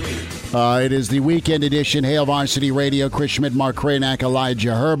 It is the weekend edition, Hail Varsity Radio. Chris Schmidt, Mark Kranak,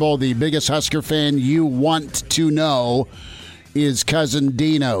 Elijah Herbal. The biggest Husker fan you want to know is Cousin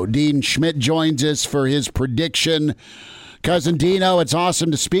Dino. Dean Schmidt joins us for his prediction. Cousin Dino, it's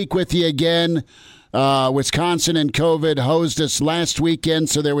awesome to speak with you again. Wisconsin and COVID hosed us last weekend,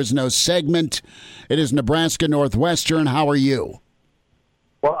 so there was no segment. It is Nebraska Northwestern. How are you?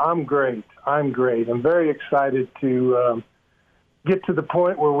 Well, I'm great. I'm very excited to get to the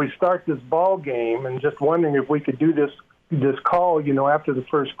point where we start this ball game, and just wondering if we could do this call, after the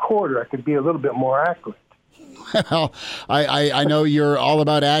first quarter. I could be a little bit more accurate. Well, I know you're all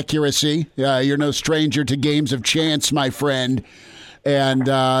about accuracy. You're no stranger to games of chance, my friend. And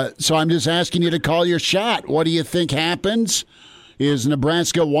so I'm just asking you to call your shot. What do you think happens? Is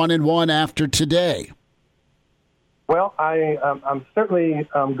Nebraska 1-1 after today? Well, I'm certainly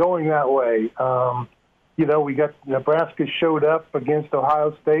going that way. we got Nebraska showed up against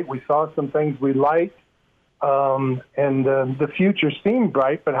Ohio State. We saw some things we liked, and the future seemed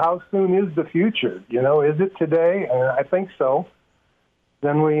bright. But how soon is the future? Is it today? I think so.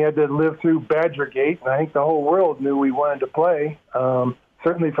 Then we had to live through Badgergate, and I think the whole world knew we wanted to play.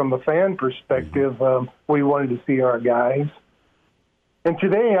 Certainly from a fan perspective, we wanted to see our guys. And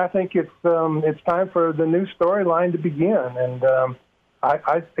today, I think it's time for the new storyline to begin. And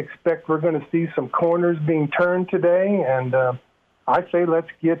I expect we're going to see some corners being turned today. And I say let's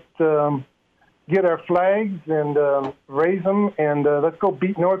get our flags and raise them, and let's go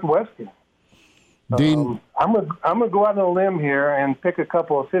beat Northwestern. Dean, I'm gonna go out on a limb here and pick a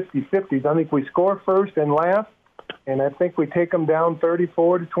couple of 50-50s. I think we score first and last, and I think we take them down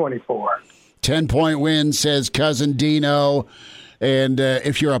 34-24. 10-point win, says Cousin Dino. And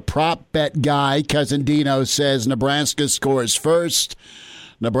if you're a prop bet guy, Cousin Dino says Nebraska scores first,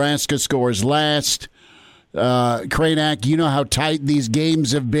 Nebraska scores last. Kranak, you know how tight these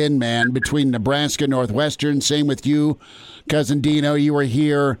games have been, man, between Nebraska and Northwestern. Same with you, Cousin Dino. You were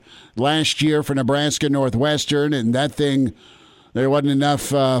here last year for Nebraska Northwestern, and that thing, there wasn't enough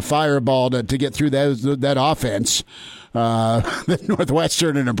fireball to get through that offense that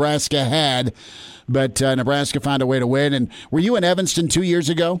Northwestern and Nebraska had. But Nebraska found a way to win. And were you in Evanston 2 years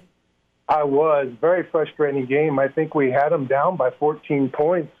ago? I was. Very frustrating game. I think we had them down by 14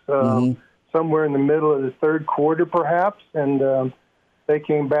 points somewhere in the middle of the third quarter, perhaps. And they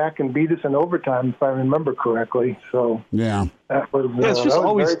came back and beat us in overtime, if I remember correctly. So yeah, that was. It's just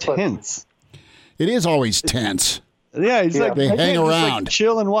always tense. It is always tense. Yeah, it's like they hang around, just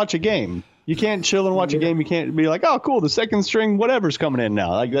chill and watch a game. You can't chill and watch a game. You can't be like, oh, cool, the second string, whatever's coming in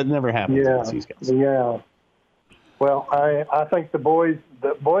now. Like that never happens against these guys. Yeah. Well, I think the boys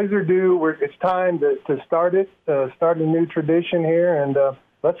are due. It's time to start it, start a new tradition here, and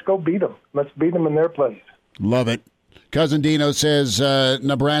let's go beat them. Let's beat them in their place. Love it. Cousin Dino says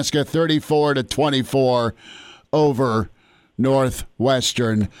Nebraska 34-24 over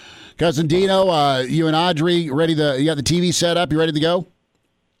Northwestern. Cousin Dino, you and Audrey you got the TV set up? You ready to go?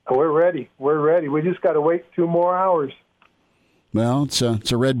 We're ready. We just got to wait 2 more hours. Well, it's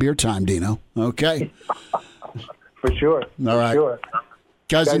a red beer time, Dino. Okay. For sure. All right. Sure.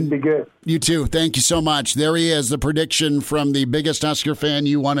 Cousin, guys, be good. You too. Thank you so much. There he is, the prediction from the biggest Husker fan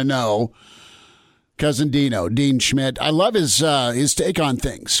you want to know, Cousin Dino, Dean Schmidt. I love his take on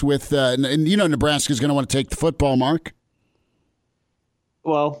things. With and Nebraska's going to want to take the football, Mark.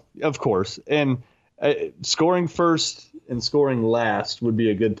 Well, of course, and scoring first and scoring last would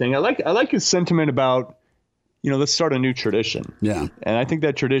be a good thing. I like his sentiment about, let's start a new tradition. Yeah, and I think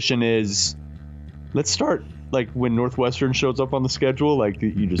that tradition is, let's start like when Northwestern shows up on the schedule, like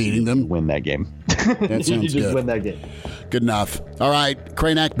you just beating them, win that game. That sounds you just good. Win that game. Good enough. All right,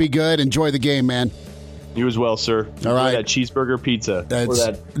 Kranak, be good. Enjoy the game, man. You as well, sir. All right. That cheeseburger pizza. That's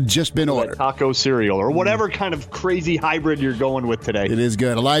or that just been ordered. Taco cereal or whatever kind of crazy hybrid you're going with today. It is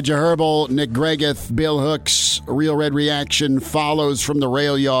good. Elijah Herbal, Nick Greguth, Bill Hooks, Real Red Reaction follows from the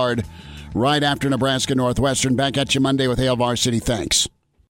rail yard right after Nebraska Northwestern. Back at you Monday with Hail Varsity. Thanks.